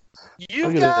me.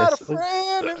 You've got a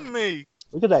friend in me.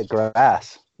 Look at that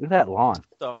grass. Look at that lawn.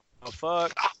 What the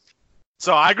fuck?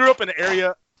 So I grew up in an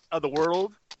area of the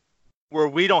world where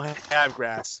we don't have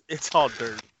grass. It's all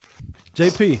dirt.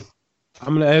 JP,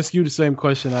 I'm gonna ask you the same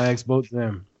question I asked both of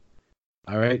them.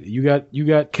 All right, you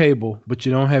got cable, but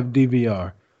you don't have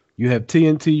DVR. You have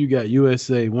TNT, you got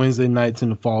USA Wednesday nights in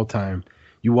the fall time.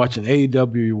 You watching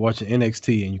AEW, you're watching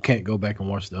NXT, and you can't go back and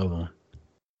watch the other one.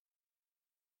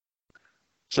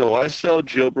 So I sell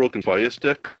jailbroken Fire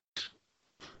Stick.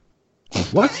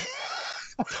 What?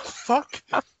 Fuck.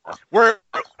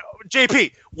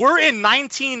 JP, we're in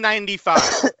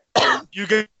 1995. You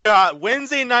got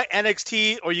Wednesday night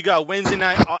NXT or you got Wednesday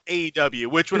night AEW.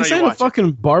 Which one this are you ain't watching? a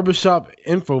fucking barbershop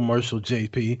infomercial,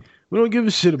 JP. We don't give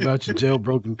a shit about your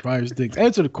jailbroken fire sticks.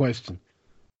 Answer the question.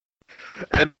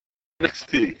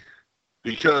 NXT.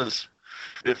 Because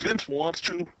if Vince wants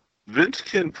to, Vince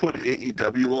can put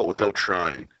AEW out without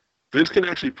trying. Vince can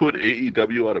actually put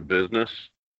AEW out of business.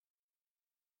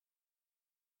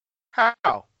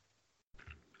 How?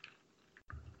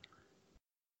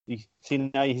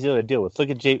 See, now he's got to deal with. Look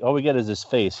at Jay. All we got is his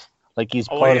face. Like he's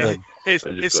part of the.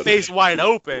 His face wide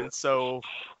open, so.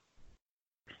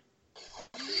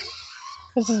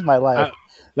 This is my life.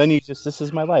 Then this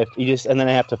is my life. And then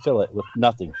I have to fill it with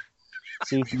nothing.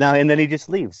 See, now, and then he just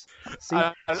leaves. See?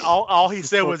 And all he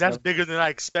said was, that's bigger than I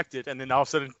expected, and then all of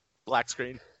a sudden, black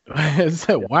screen. I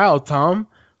said, wow, Tom.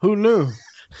 Who knew?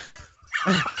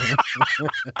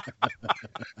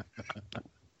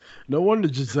 No wonder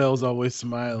Giselle's always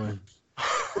smiling.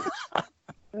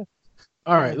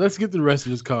 All right, let's get the rest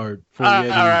of this card. All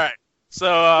right.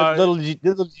 So, little did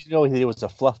you know he was a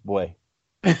fluff boy.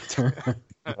 A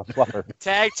fluffer.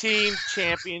 Tag team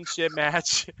championship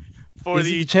match for Is it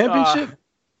the the championship?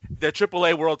 The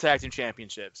AAA World Tag Team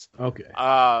Championships. Okay.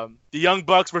 The Young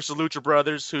Bucks versus the Lucha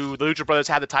Brothers, who the Lucha Brothers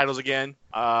had the titles again.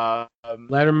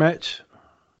 Ladder match?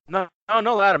 No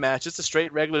ladder match. It's a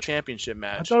straight regular championship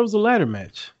match. I thought it was a ladder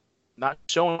match. Not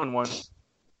showing one.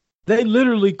 They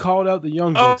literally called out the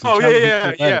Young Bucks.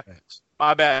 Yeah.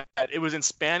 My bad. It was in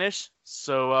Spanish,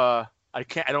 so I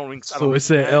don't. So it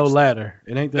said El Ladder.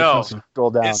 It ain't that. No.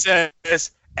 Scroll down. It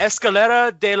says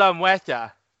Escalera de la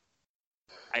Muerte.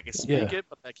 I can speak it,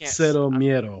 but I can't. Cero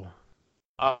miedo.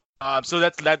 So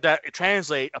that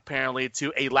translate apparently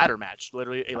to a ladder match,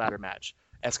 literally a ladder match.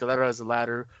 Escalera is a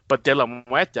ladder, but de la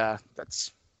Muerte,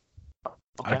 that's.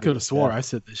 Okay. I could have swore I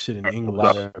said this shit in English.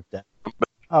 Ladder of death.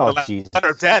 Oh, jeez. Ladder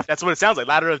of death. That's what it sounds like.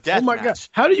 Ladder of death. Oh my match. god!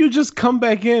 How do you just come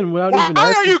back in without even? Why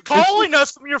asking? are you calling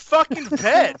us from your fucking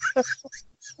bed?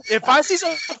 If I see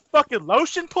some fucking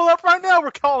lotion pull up right now,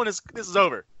 we're calling this. This is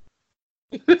over.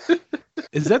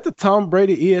 Is that the Tom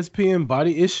Brady ESPN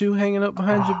body issue hanging up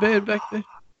behind your bed back there?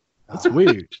 That's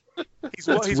weird. He's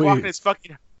walking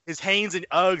his Hanes and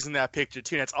Uggs in that picture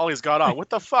too. That's all he's got on. What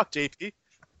the fuck, JP?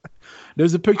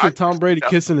 There's a picture of Tom Brady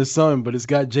kissing his son, but it's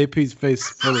got JP's face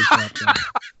fully chopped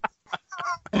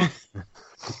out.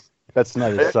 That's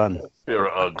not his son. Pair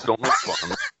of Uggs. Don't make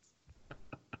fun.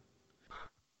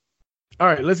 All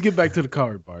right, let's get back to the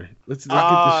card, Barty. Let's get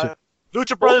this shit.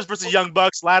 Lucha Brothers versus Young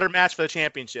Bucks ladder match for the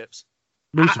championships.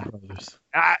 Lucha Brothers.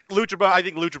 I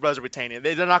think Lucha Brothers are retaining.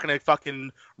 They're not going to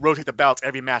fucking rotate the belts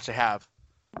every match they have.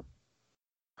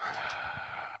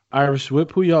 Irish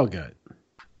Whip, who y'all got?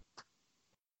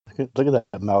 Look at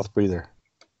that mouth breather.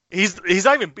 He's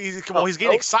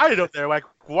getting excited up there. Like,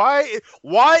 why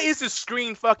is the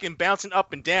screen fucking bouncing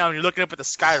up and down? You're looking up at the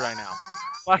sky right now.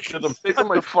 Like, Because I'm taking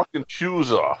my fucking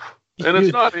shoes off. And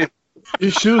it's not even...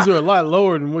 Your shoes are a lot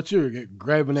lower than what you're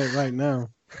grabbing at right now.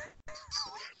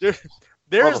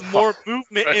 There's more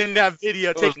movement in that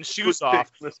video taking shoes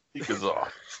off. Sneakers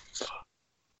off.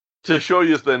 To show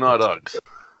you they're not Uggs.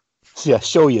 Yeah,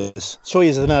 show yous. Show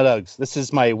yous are not Uggs. This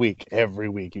is my week. Every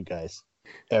week, you guys.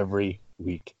 Every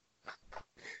week.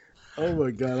 Oh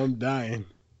my god, I'm dying.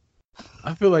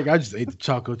 I feel like I just ate the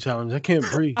Chocochallenge. I can't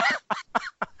breathe.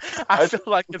 I feel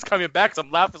like it's coming back because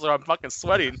I'm laughing so I'm fucking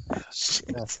sweating.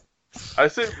 Shit. I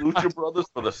say Lucha Brothers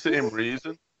for the same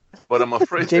reason, but I'm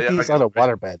afraid JP's on a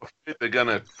waterbed. they're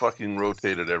gonna fucking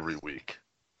rotate it every week.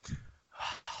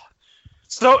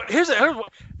 So here's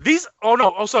these. Oh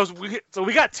no! Also,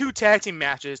 we got 2 tag team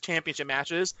matches, championship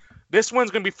matches. This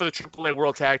one's gonna be for the AAA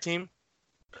World Tag Team,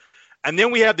 and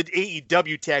then we have the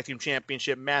AEW Tag Team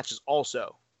Championship matches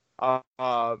also. No,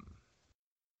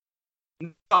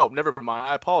 never mind.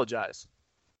 I apologize.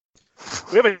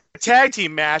 We have a tag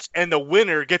team match, and the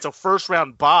winner gets a first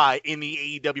round bye in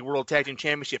the AEW World Tag Team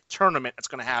Championship tournament. That's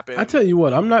gonna happen. I tell you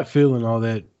what, I'm not feeling all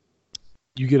that.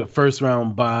 You get a first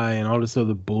round bye and all this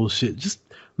other bullshit. Just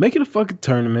make it a fucking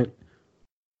tournament.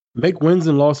 Make wins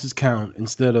and losses count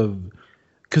instead of,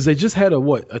 because they just had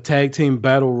a tag team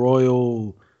battle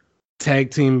royal,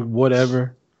 tag team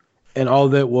whatever, and all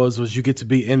that was you get to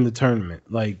be in the tournament.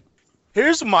 Like,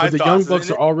 here's my thoughts. The Young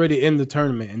Bucks are already in the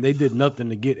tournament, and they did nothing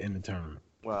to get in the tournament.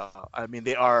 Well, I mean,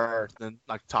 they are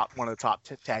one of the top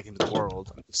tag teams in the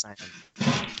world. I'm just saying.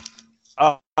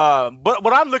 But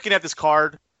when I'm looking at this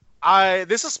card,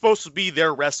 this is supposed to be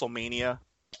their WrestleMania.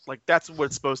 Like, that's what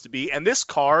it's supposed to be. And this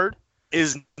card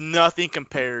is nothing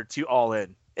compared to All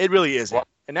In. It really isn't.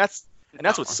 And that's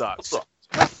what sucks.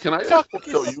 Can I ask,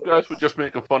 so you guys were just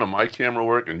making fun of my camera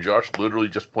work, and Josh literally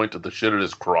just pointed the shit at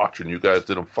his crotch, and you guys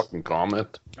didn't fucking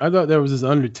comment? I thought there was this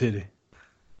under titty.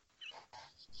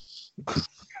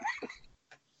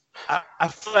 I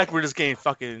feel like we're just getting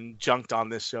fucking junked on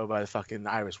this show by the fucking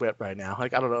Irish Whip right now.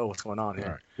 Like, I don't know what's going on here.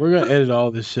 All right. We're going to edit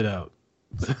all this shit out.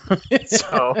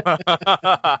 So,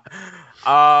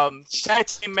 tag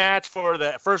team match for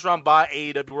the first round by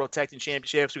AEW World Tag Team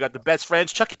Championships. We got the best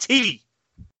friends, Chocochallenge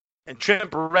and Trent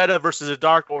Beretta versus the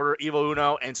Dark Order, Evil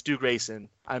Uno, and Stu Grayson.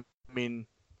 I mean,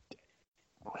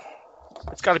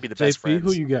 it's got to be the best friends.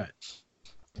 Who you got?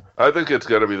 I think it's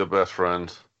got to be the best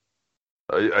friends.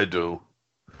 I do.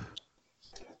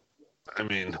 I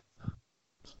mean,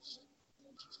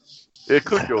 it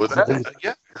could go with that.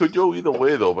 Yeah, it could go either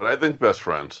way, though, but I think best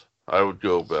friends. I would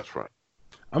go best friend.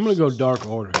 I'm going to go Dark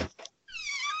Order.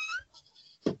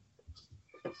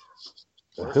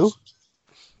 Who?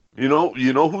 You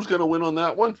know who's going to win on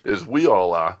that one? Is we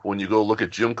all are when you go look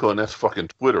at Jim Cornette's fucking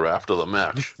Twitter after the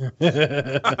match.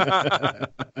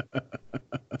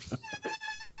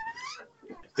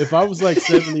 If I was like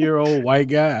 70-year-old white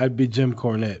guy, I'd be Jim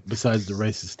Cornette, besides the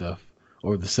racist stuff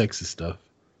or the sexist stuff.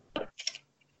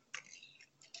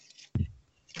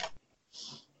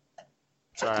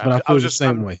 Sorry, but I feel the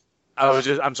same way.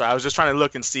 I'm sorry. I was just trying to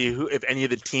look and see if any of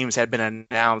the teams had been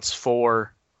announced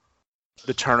for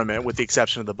the tournament, with the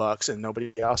exception of the Bucks, and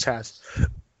nobody else has.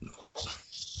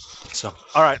 So,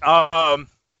 all right.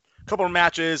 Couple of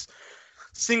matches.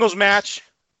 Singles match.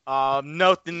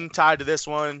 Nothing tied to this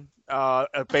one.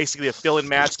 Basically a fill-in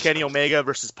match. Kenny Omega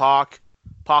versus Pac.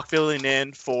 Pac filling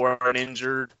in for an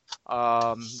injured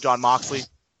John Moxley.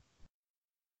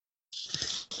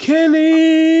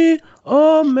 Kenny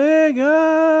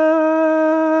Omega.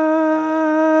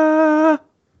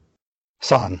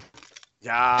 Son.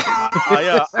 Yeah,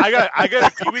 I gotta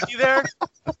agree with you there.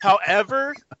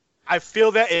 However, I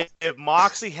feel that if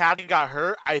Moxley hadn't got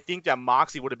hurt, I think that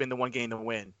Moxley would have been the one getting the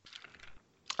win.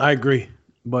 I agree,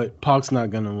 but Pac's not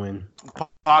gonna win.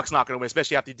 Pac's not gonna win,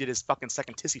 especially after he did his fucking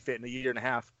second tissy fit in a year and a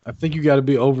half. I think you got to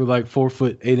be over like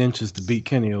 4'8" to beat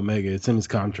Kenny Omega. It's in his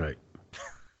contract.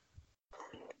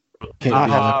 We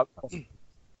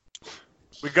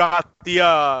got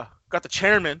the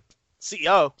chairman,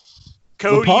 CEO,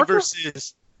 Cody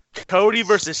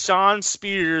versus Sean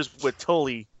Spears with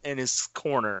Tully in his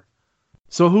corner.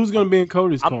 So who's gonna be in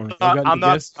Cody's corner? I'm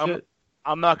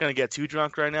not gonna get too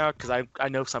drunk right now because I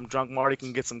know some drunk Marty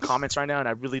can get some comments right now, and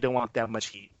I really don't want that much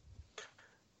heat.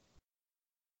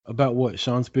 About what?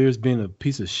 Sean Spears being a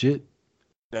piece of shit?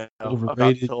 No,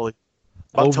 overrated.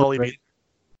 About Tully.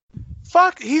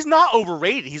 Fuck, he's not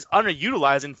overrated. He's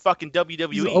underutilized in fucking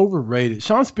WWE. He's overrated.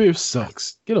 Sean Spears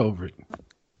sucks. Get over it.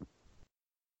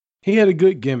 He had a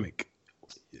good gimmick.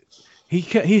 He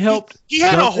helped. He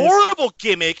had a horrible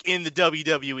gimmick in the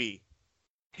WWE.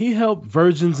 He helped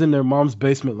virgins in their mom's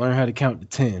basement learn how to count to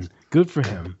 10. Good for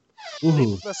him.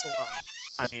 Leave us alone.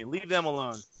 I mean, leave them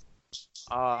alone.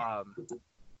 All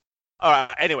right.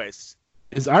 Anyways,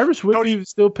 is Irish Whippy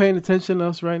still paying attention to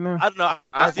us right now? I don't know.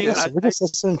 I think we're just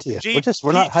listening to you.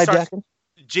 We're not hijacking.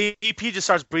 JP just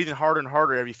starts breathing harder and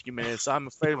harder every few minutes. I'm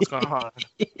afraid what's going on.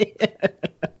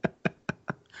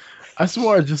 I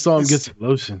swore I just saw him get some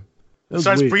lotion. He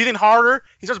starts breathing harder.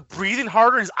 And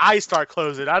his eyes start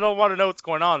closing. I don't want to know what's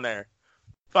going on there.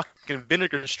 Fucking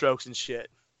vinegar strokes and shit.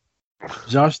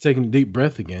 Josh taking a deep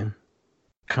breath again.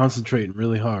 Concentrating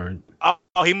really hard. Oh,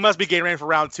 he must be getting ready for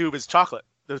round 2 of his chocolate.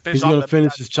 He's going to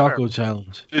finish his Choco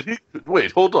Challenge. Did he?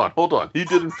 Wait, hold on. He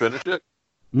didn't finish it?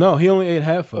 No, he only ate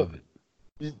half of it.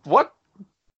 What?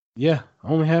 Yeah,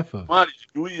 only half of it. Marty,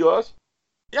 did you eat yours?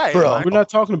 Yeah, Bro. We're not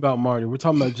talking about Marty. We're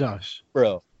talking about Josh.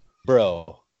 Bro.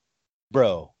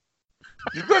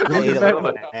 You better I ate go like another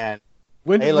a man.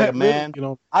 When I ate did like that a man. get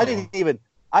on? I didn't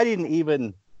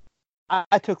even.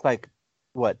 I took like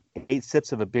 8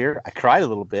 sips of a beer. I cried a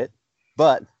little bit,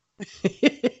 but I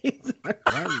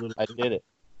did it.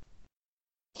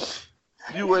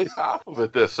 You ate half of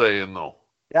it, they're saying, though.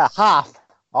 Yeah, half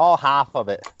of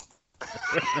it.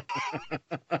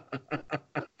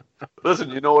 Listen,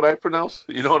 you know what I pronounce?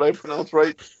 You know what I pronounce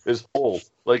right? Is whole.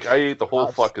 Like, I ate the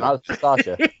whole fucking... Not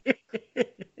Sasha.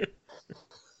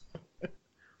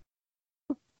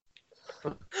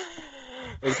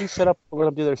 Hey, can you shut up? We're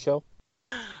gonna do their show.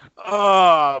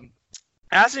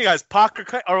 Asking you guys, Pac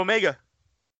or Omega?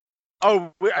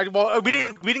 Oh, we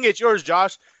didn't get yours,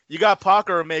 Josh. You got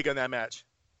Pac or Omega in that match?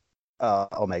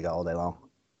 Omega all day long.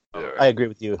 Yeah. I agree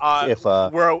with you. If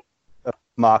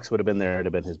Mox would have been there, it'd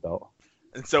have been his belt.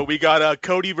 And so we got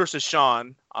Cody versus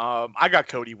Shawn. I got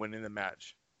Cody winning the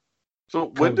match. So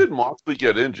when did Moxley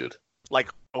get injured? Like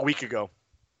a week ago.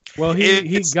 Well,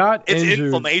 he got it's injured.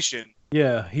 inflammation.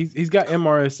 Yeah, he's got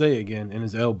MRSA again in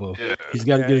his elbow. Yeah. He's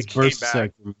got to get his he came burst back.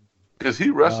 vasectomy. Because he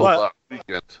wrestled last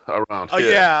weekend around Oh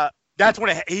here. yeah, that's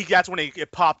when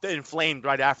it popped inflamed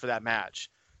right after that match.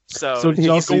 So did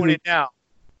y'all he's see going in now.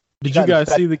 Did you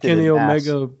guys see the Kenny in his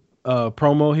Omega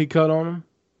promo he cut on him?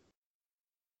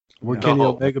 Where No. Kenny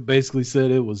Omega basically said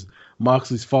it was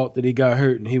Moxley's fault that he got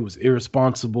hurt and he was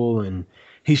irresponsible and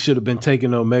he should have been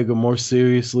taking Omega more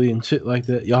seriously and shit like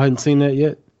that. Y'all hadn't seen that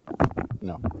yet?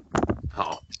 No.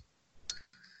 No.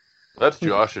 That's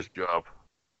Josh's job.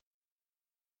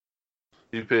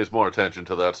 He pays more attention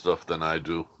to that stuff than I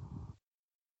do.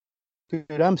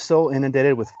 Dude, I'm so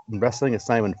inundated with wrestling, it's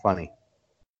not even funny.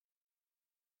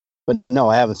 But no,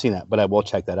 I haven't seen that, but I will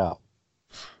check that out.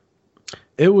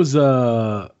 It was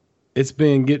it's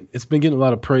been getting a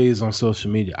lot of praise on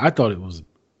social media. I thought it was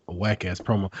a whack ass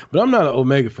promo, but I'm not an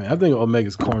Omega fan. I think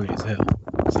Omega's corny as hell.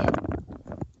 So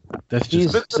that's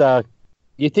just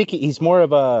you think he's more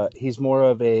of a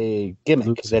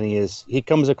gimmick than he is. He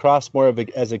comes across more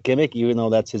as a gimmick, even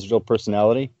though that's his real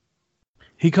personality.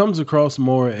 He comes across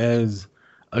more as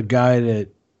a guy that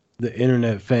the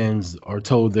internet fans are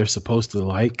told they're supposed to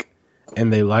like,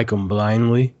 and they like him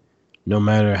blindly, no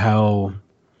matter how.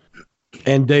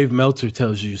 And Dave Meltzer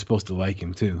tells you you're supposed to like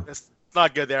him too. It's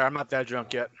not good there. I'm not that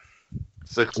drunk yet.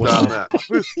 6-star match.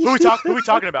 Who we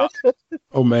talking about?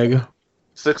 Omega.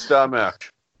 6-star match.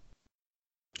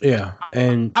 Yeah,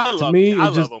 and I to love me,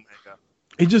 Omega.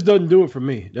 he just doesn't do it for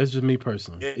me. That's just me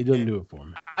personally. He doesn't do it for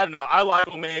me. I don't know. I like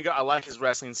Omega. I like his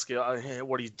wrestling skill.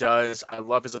 What he does. I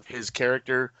love his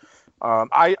character.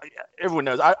 Everyone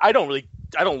knows. I don't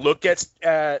look at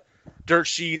dirt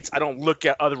sheets. I don't look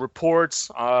at other reports.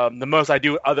 The most I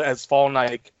do as fallen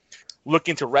like look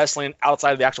into wrestling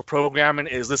outside of the actual programming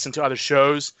is listen to other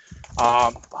shows.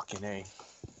 Fucking A,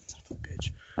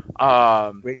 bitch.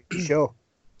 Great show.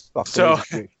 So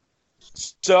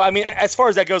I mean, as far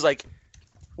as that goes, like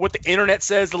what the internet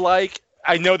says to like,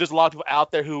 I know there's a lot of people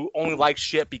out there who only like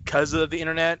shit because of the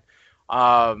internet.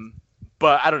 But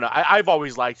I don't know. I've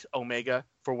always liked Omega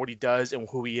for what he does and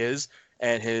who he is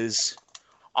and his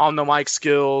on the mic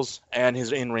skills and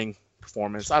his in-ring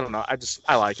performance. I don't know.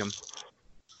 I like him.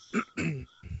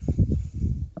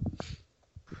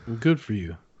 Good for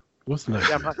you. What's the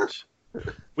next match?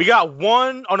 We got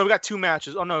one. Oh no, we got 2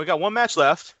 matches. Oh no, we got 1 match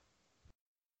left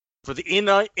for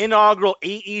the inaugural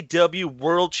AEW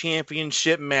World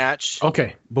Championship match.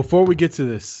 Okay, before we get to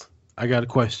this, I got a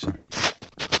question.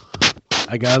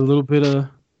 I got a little bit of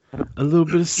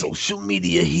social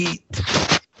media heat.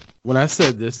 When I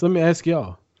said this, let me ask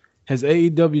y'all: has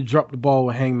AEW dropped the ball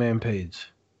with Hangman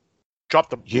Page? Drop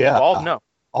the ball? No.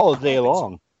 All day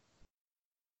long.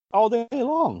 All day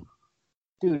long.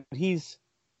 Dude,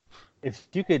 if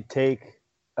you could take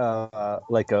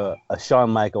like a Shawn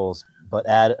Michaels, but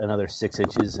add another 6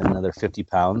 inches and another 50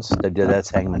 pounds, that's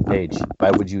Hangman Page.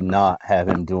 Why would you not have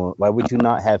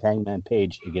Hangman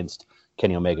Page against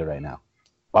Kenny Omega right now?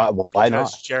 Why not?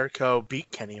 Because Jericho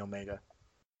beat Kenny Omega.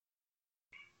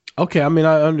 Okay, I mean,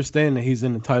 I understand that he's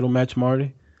in the title match,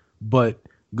 Marty, but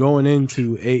going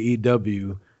into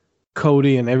AEW,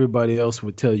 Cody and everybody else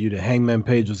would tell you that Hangman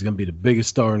Page was going to be the biggest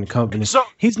star in the company. So,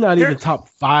 he's not even top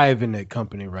 5 in that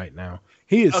company right now.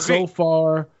 He is so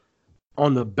far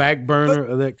on the back burner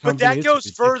of that company. But that goes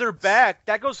further back.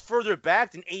 That goes further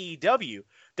back than AEW.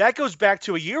 That goes back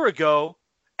to a year ago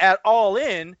at All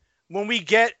In when we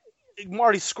get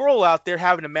Marty Scurll out there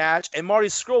having a match, and Marty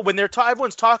Scurll, when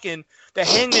everyone's talking that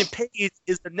Hangman Page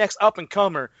is the next up and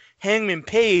comer, Hangman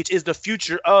Page is the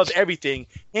future of everything.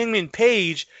 Hangman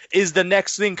Page is the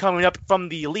next thing coming up from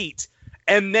the Elite,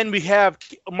 and then we have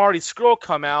Marty Scurll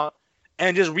come out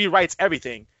and just rewrites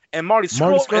everything. And Marty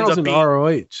Scurll's ends up being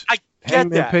ROH. I get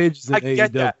Hangman that. Page is in I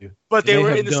get AEW. that. But they were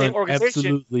have in the same done organization.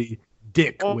 Absolutely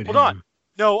dick with Hold him. on.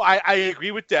 No, I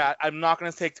agree with that. I'm not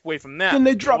going to take away from that. Then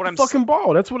they dropped the fucking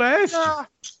ball. That's what I asked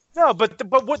you. No, but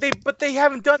they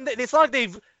haven't done that. It's not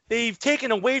like they've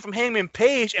taken away from Hangman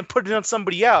Page and put it on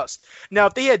somebody else. Now,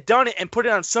 if they had done it and put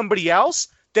it on somebody else,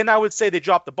 then I would say they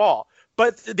dropped the ball.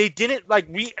 But they didn't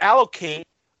reallocate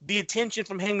the attention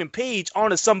from Hangman Page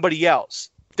onto somebody else.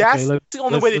 That's the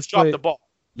only way they dropped the ball.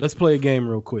 Let's play a game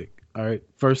real quick. All right.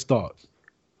 First thoughts.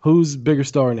 Who's bigger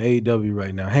star in AEW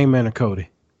right now, Hangman or Cody?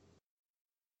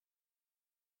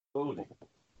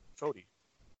 Cody.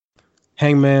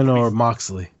 Hangman or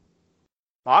Moxley?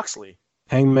 Moxley.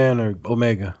 Hangman or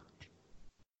Omega?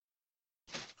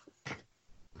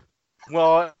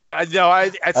 Well, I still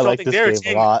like think this there it's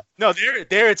game a Hangman. lot. No,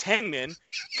 there it's Hangman.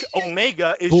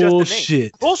 Omega is Bullshit. just the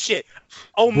name. Bullshit.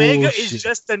 Omega Bullshit. is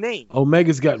just the name.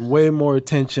 Omega's gotten way more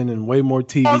attention and way more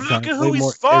TV Oh, time. look at who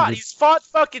he's fought. He's fought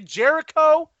fucking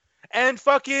Jericho and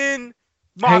fucking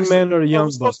Moxley. Hangman or the Young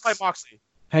Who's supposed to Bucks? fight Moxley?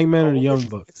 Hangman or the Young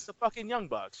Bucks? It's the fucking Young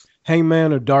Bucks.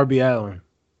 Hangman or Darby Allin?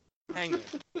 Hangman.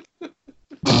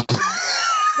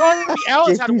 Darby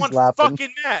Allin's had one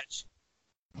fucking match.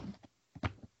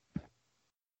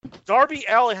 Darby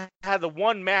Allin had the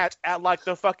one match at like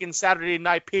the fucking Saturday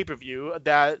night pay-per-view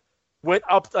that went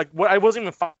up like what I wasn't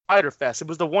even Fyter Fest. It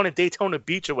was the one at Daytona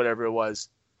Beach or whatever it was.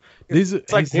 He's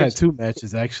had two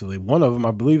matches actually. One of them,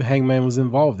 I believe, Hangman was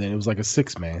involved in. It was like a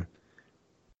 6-man.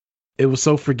 It was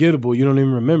so forgettable you don't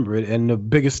even remember it. And the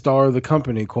biggest star of the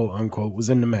company, quote unquote, was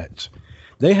in the match.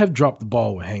 They have dropped the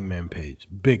ball with Hangman Page,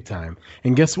 big time.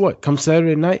 And guess what? Come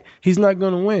Saturday night, he's not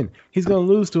going to win. He's going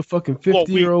to lose to a fucking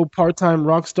 50-year-old part-time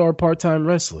rock star, part-time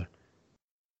wrestler.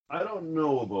 I don't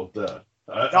know about that.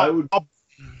 I would.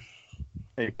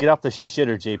 Hey, get off the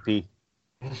shitter, JP.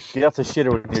 Get off the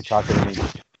shitter when you're talking to me.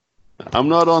 I'm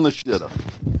not on the shitter.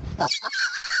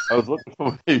 I was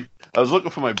looking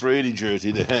for my Brady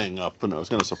jersey to hang up, and I was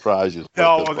going to surprise you.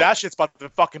 No, that shit's about to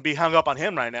fucking be hung up on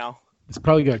him right now. It's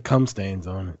probably got cum stains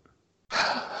on it.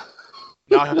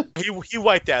 No, he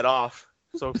wiped that off.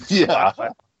 So yeah,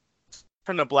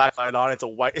 turn the black light on. It's a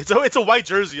white. It's a white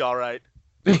jersey, all right.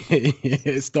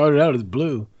 It started out as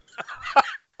blue.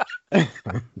 Oh,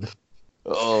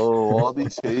 all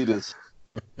these haters.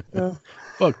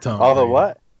 Fuck Tom. All the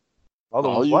what? All the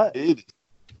All what? you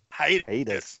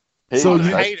Haters.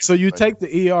 So you take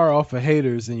the ER off of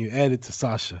haters and you add it to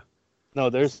Sasha. No,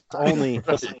 there's only.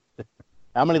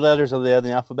 How many letters are there in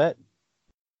the alphabet?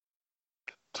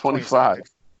 25.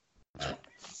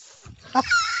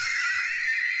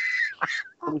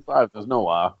 25. There's no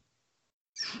R.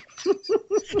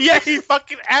 Yeah, he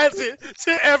fucking adds it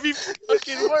to every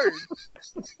fucking word.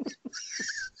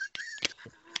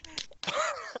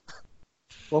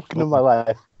 Welcome to my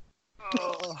life.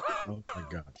 Oh my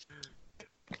god.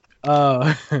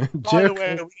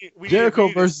 Jericho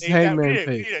versus Hangman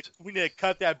Page. We need to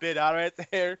cut that bit out right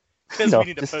there because No, we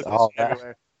need to just put all this that.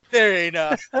 everywhere. There ain't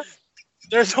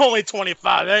there's only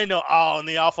 25. There ain't no all in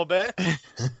the alphabet.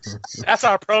 That's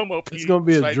our promo piece. It's gonna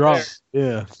be a right drop.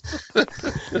 there.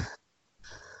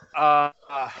 Yeah.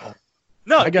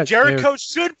 No, I got Jericho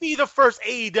should be the first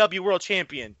AEW World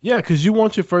Champion. Yeah, because you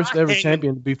want your first ever Hangman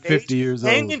champion to be 50 years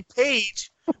old. Hangman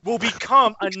Page will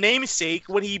become a namesake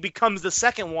when he becomes the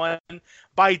second one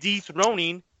by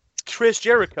dethroning Chris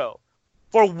Jericho.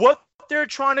 For what they're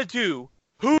trying to do,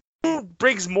 who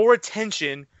brings more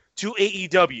attention to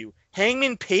AEW?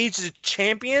 Hangman Page as a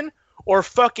champion or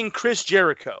fucking Chris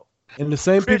Jericho? And the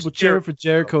same Chris people cheering for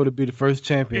Jericho to be the first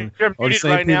champion You're are the muted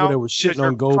same right people now that were because shitting your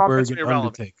on Goldberg comments and are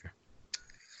irrelevant. Undertaker.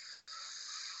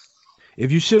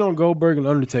 If you shit on Goldberg and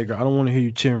Undertaker, I don't want to hear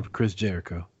you cheering for Chris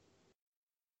Jericho.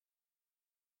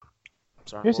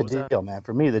 Sorry, Here's the what was that? deal, man.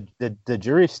 For me, the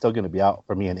jury's still going to be out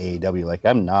for me in AEW. Like,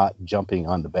 I'm not jumping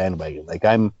on the bandwagon. Like,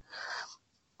 I'm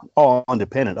all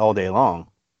independent all day long.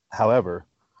 However,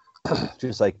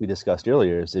 just like we discussed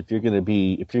earlier, is if you're going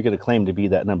to claim to be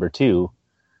that number 2,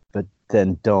 but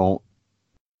then don't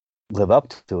live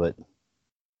up to it,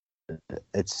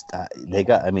 it's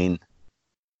I mean,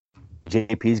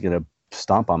 JP's going to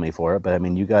stomp on me for it, but I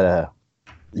mean, you gotta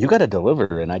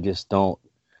deliver, and I just don't.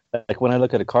 Like, when I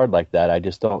look at a card like that, I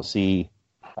just don't see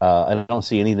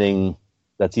anything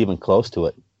that's even close to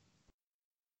it.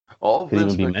 All Could even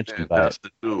Vince be McMahon mentioned by has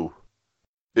to do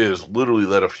is literally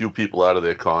let a few people out of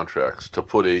their contracts to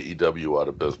put AEW out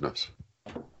of business.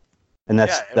 And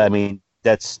that's, Yeah, I mean,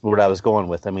 that's what I was going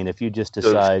with. I mean, if you just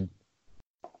decide,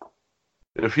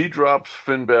 if he drops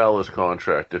Finn Balor's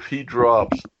contract, if he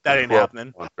drops that ain't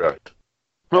happening. contract,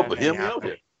 no, That but ain't hear me out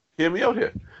here. Hear me out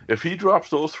here. If he drops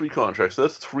those 3 contracts,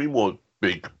 that's 3 more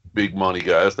big money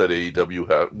guys that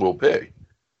AEW will pay.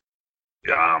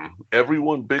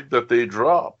 Everyone big that they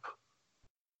drop,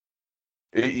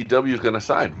 AEW is going to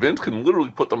sign. Vince can literally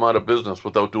put them out of business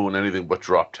without doing anything but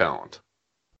drop talent,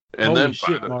 and Holy then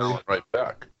shit, buy the Marty. talent right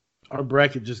back. Our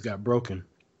bracket just got broken.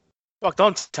 Fuck,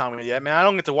 don't tell me that, man. I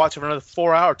don't get to watch it for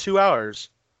another 2 hours.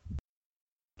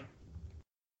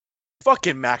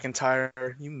 Fucking McIntyre,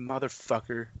 you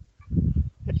motherfucker.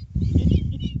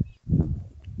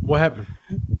 What happened?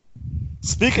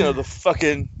 Speaking of the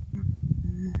fucking...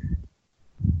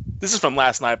 This is from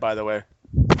last night, by the way.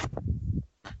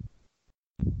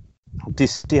 do you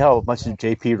see how much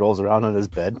JP rolls around on his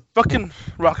bed? Fucking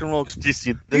rock and roll. Do you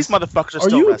see These this? motherfuckers are Are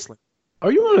still you- wrestling.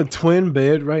 Are you on a twin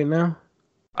bed right now?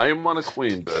 I am on a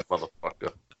queen bed,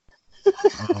 motherfucker.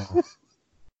 Oh.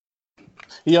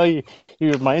 You know, he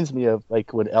reminds me of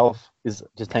like when Elf is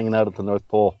just hanging out at the North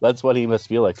Pole. That's what he must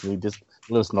feel like. He just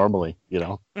lives normally, you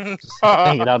know, just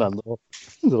hanging out on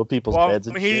little people's Well, beds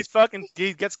and he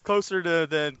shit. gets closer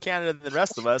to Canada than the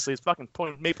rest of us, so he's fucking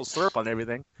pouring maple syrup on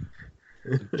everything.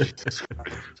 Jesus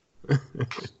Christ.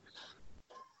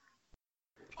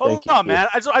 Hold Thank you. on, man.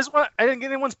 I didn't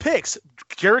get anyone's picks.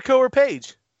 Jericho or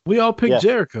Paige? We all picked Yeah.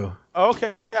 Jericho. Oh,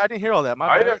 okay, I didn't hear all that.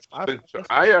 My bad.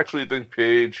 I actually think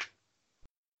Paige.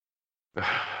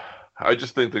 I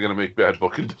just think they're going to make bad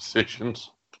booking decisions.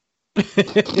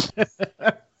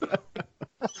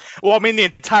 Well, I mean, the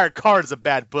entire card is a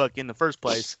bad book in the first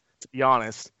place, to be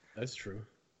honest. That's true.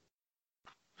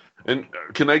 And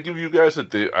can I give you guys a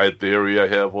theory I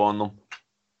have on them?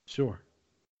 Sure.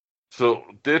 So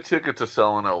their tickets are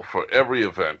selling out for every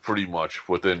event pretty much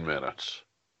within minutes.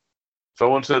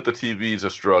 Someone said the TVs are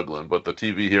struggling, but the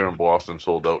TV here in Boston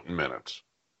sold out in minutes.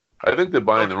 I think they're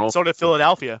buying their own. So did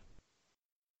Philadelphia.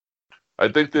 I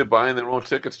think they're buying their own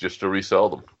tickets just to resell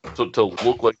them, so to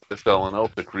look like they're selling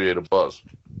out to create a buzz.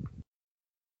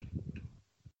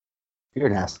 You're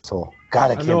an asshole.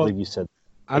 God, I can't know- believe you said.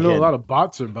 I know a Again. lot of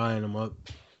bots are buying them up.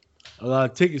 A lot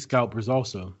of ticket scalpers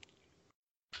also.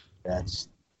 That's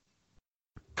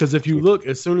Because if you look,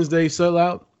 as soon as they sell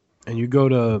out, and you go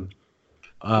to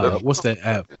what's that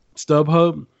app?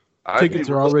 StubHub. Tickets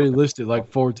are already listed like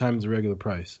 4 times the regular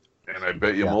price. And I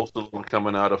bet you Yeah. most of them are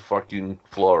coming out of fucking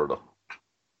Florida.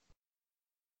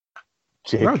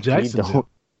 Around JP. Jacksonville. Don't.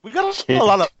 We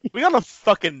got a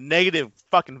fucking negative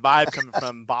fucking vibe coming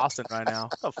from Boston right now.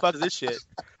 What the fuck is this shit?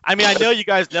 I mean, I know you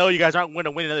guys aren't going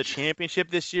to win another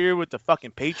championship this year with the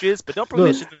fucking Patriots, but don't put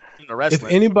this shit in the If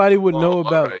wrestling. anybody would know Well,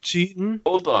 about alright. cheating,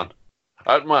 Hold on.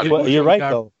 Marty, it Well, was you're the right, guy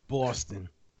though. from Boston.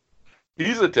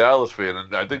 he's a Dallas fan,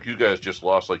 and I think you guys just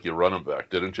lost like your running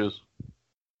back, didn't you?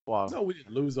 Wow. No, we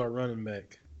didn't lose our running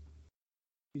back.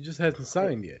 He just hasn't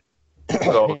signed yet.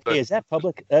 So, Hey, is that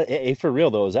public? Hey, for real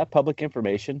though, is that public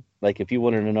information? Like, if you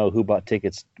wanted to know who bought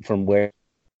tickets from where,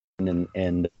 and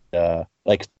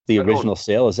like the I don't- original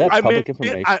sale, is that public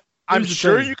information? I'm Here's the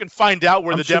sure thing. you can find out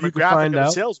where I'm the sure you can demographic find of the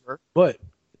out. sales were. But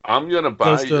I'm gonna buy.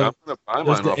 Does the- I'm gonna buy does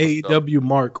mine the off of AEW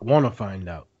mark want to find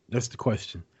out? That's the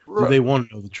question. Do Right. they want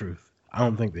to know the truth? I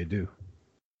don't think they do.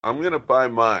 I'm gonna buy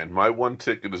mine. My one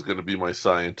ticket is gonna be my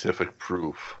scientific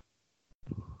proof.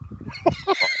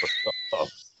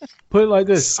 Put it like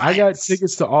this: I got Science.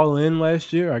 tickets to All In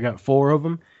last year. I got 4 of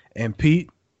them, and Pete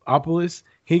Opolis,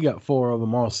 he got 4 of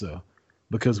them also,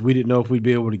 because we didn't know if we'd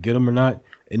be able to get them or not,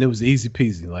 and it was easy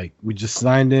peasy. Like, we just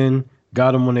signed in,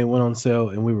 got them when they went on sale,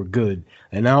 and we were good.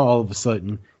 And now all of a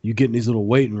sudden, you get in these little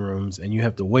waiting rooms, and you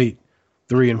have to wait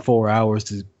 3 and 4 hours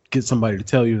to get somebody to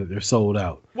tell you that they're sold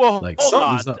out. Well, Like, hold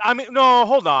on. something's up. I mean, no,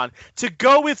 hold on. To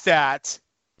go with that,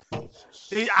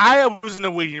 I was in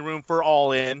the waiting room for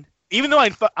All In. Even though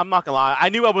I'm not gonna lie, I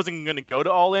knew I wasn't gonna go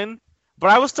to All In, but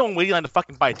I was still in waiting line to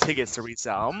fucking buy tickets to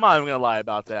resell. I'm not even gonna lie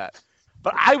about that.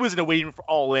 But I was in a waiting room for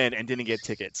All In and didn't get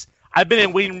tickets. I've been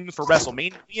in waiting rooms for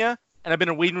WrestleMania, and I've been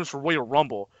in waiting rooms for Royal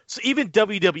Rumble. So even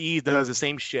WWE does the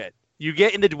same shit. You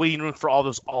get in the waiting room for all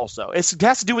those also. It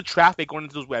has to do with traffic going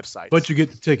into those websites. But you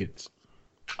get the tickets.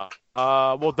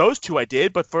 Well, those 2 I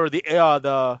did, but for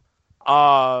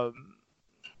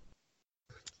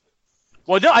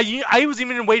well, no, I was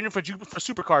even waiting for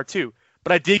Supercard too,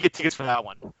 but I did get tickets for that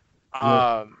one.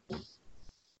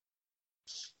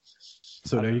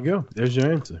 So there you go. There's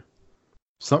your answer.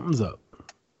 Something's up.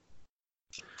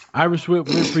 Irish Whip,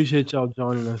 we appreciate y'all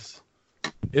joining us.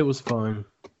 It was fun.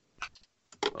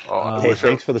 Hey,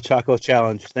 thanks for the Choco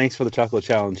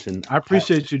Challenge. And I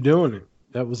appreciate you doing it.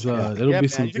 That was that'll be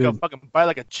some man, you can good. fucking bite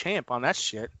like a champ on that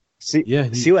shit.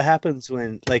 See what happens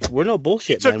when we're no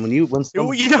bullshit, man. When you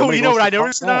know what I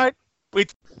noticed tonight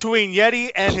between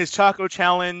Yeti and his Choco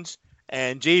Challenge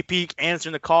and JP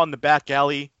answering the call in the back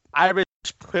alley.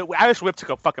 Irish Whip took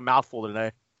a fucking mouthful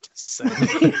today.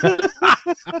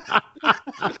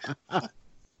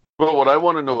 Well, what I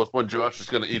want to know is when Josh is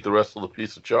going to eat the rest of the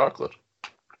piece of chocolate.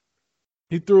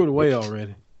 He threw it away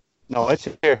already. No, it's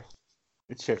here.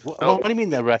 It's here. What do you mean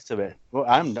the rest of it? Well,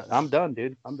 I'm done,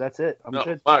 dude. That's it. I'm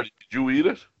good. Marty, did you eat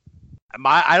it?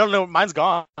 I don't know. Mine's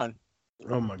gone.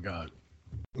 Oh my god,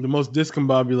 the most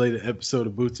discombobulated episode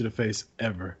of Boot to the Face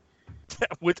ever.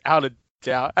 Without a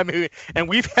doubt. I mean, and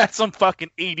we've had some fucking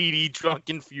ADD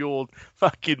drunken fueled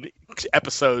fucking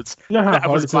episodes. You know how That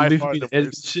hard was it's gonna by be for far me the to edit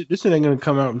worst. shit? This shit ain't gonna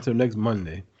come out until next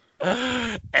Monday.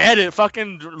 Edit,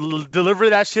 fucking deliver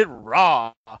that shit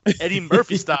raw, Eddie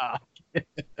Murphy style.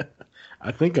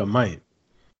 I think I might.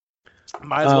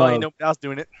 Might as well, ain't nobody else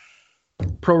doing it.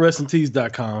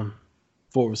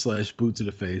 ProWrestlingTees.com/boot to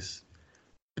the face.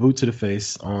 Boot to the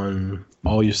face on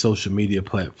all your social media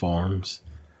platforms.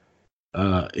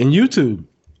 And YouTube.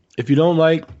 If you don't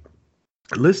like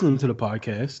listening to the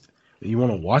podcast and you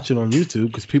want to watch it on YouTube,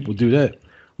 because people do that,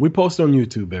 we post on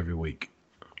YouTube every week.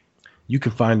 You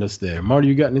can find us there. Marty,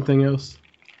 you got anything else?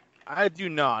 I do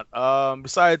not.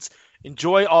 Besides,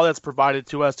 enjoy all that's provided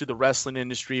to us through the wrestling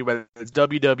industry, whether it's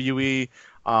WWE,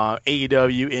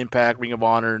 AEW, Impact, Ring of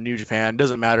Honor, New Japan,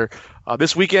 doesn't matter.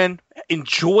 This weekend,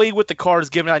 enjoy what the card is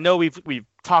given. I know we've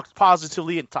talked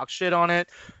positively and talked shit on it,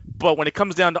 but when it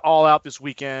comes down to All Out this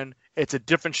weekend, it's a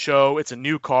different show. It's a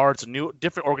new card. It's a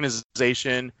different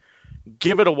organization.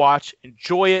 Give it a watch.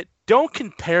 Enjoy it. Don't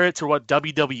compare it to what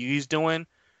WWE is doing.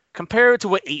 Compare it to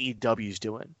what AEW is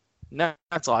doing.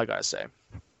 That's all I gotta say.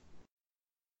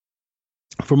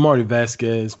 For Marty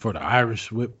Vasquez, for the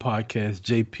Irish Whip Podcast,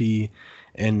 JP,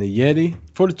 and the Yeti,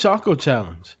 for the Choco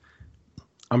Challenge,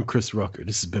 I'm Chris Rucker.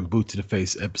 This has been Boot to the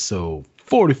Face, episode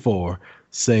 44,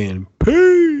 saying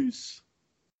peace.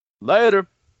 Later.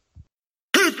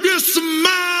 If you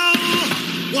smell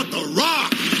what the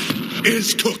Rock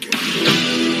is cooking.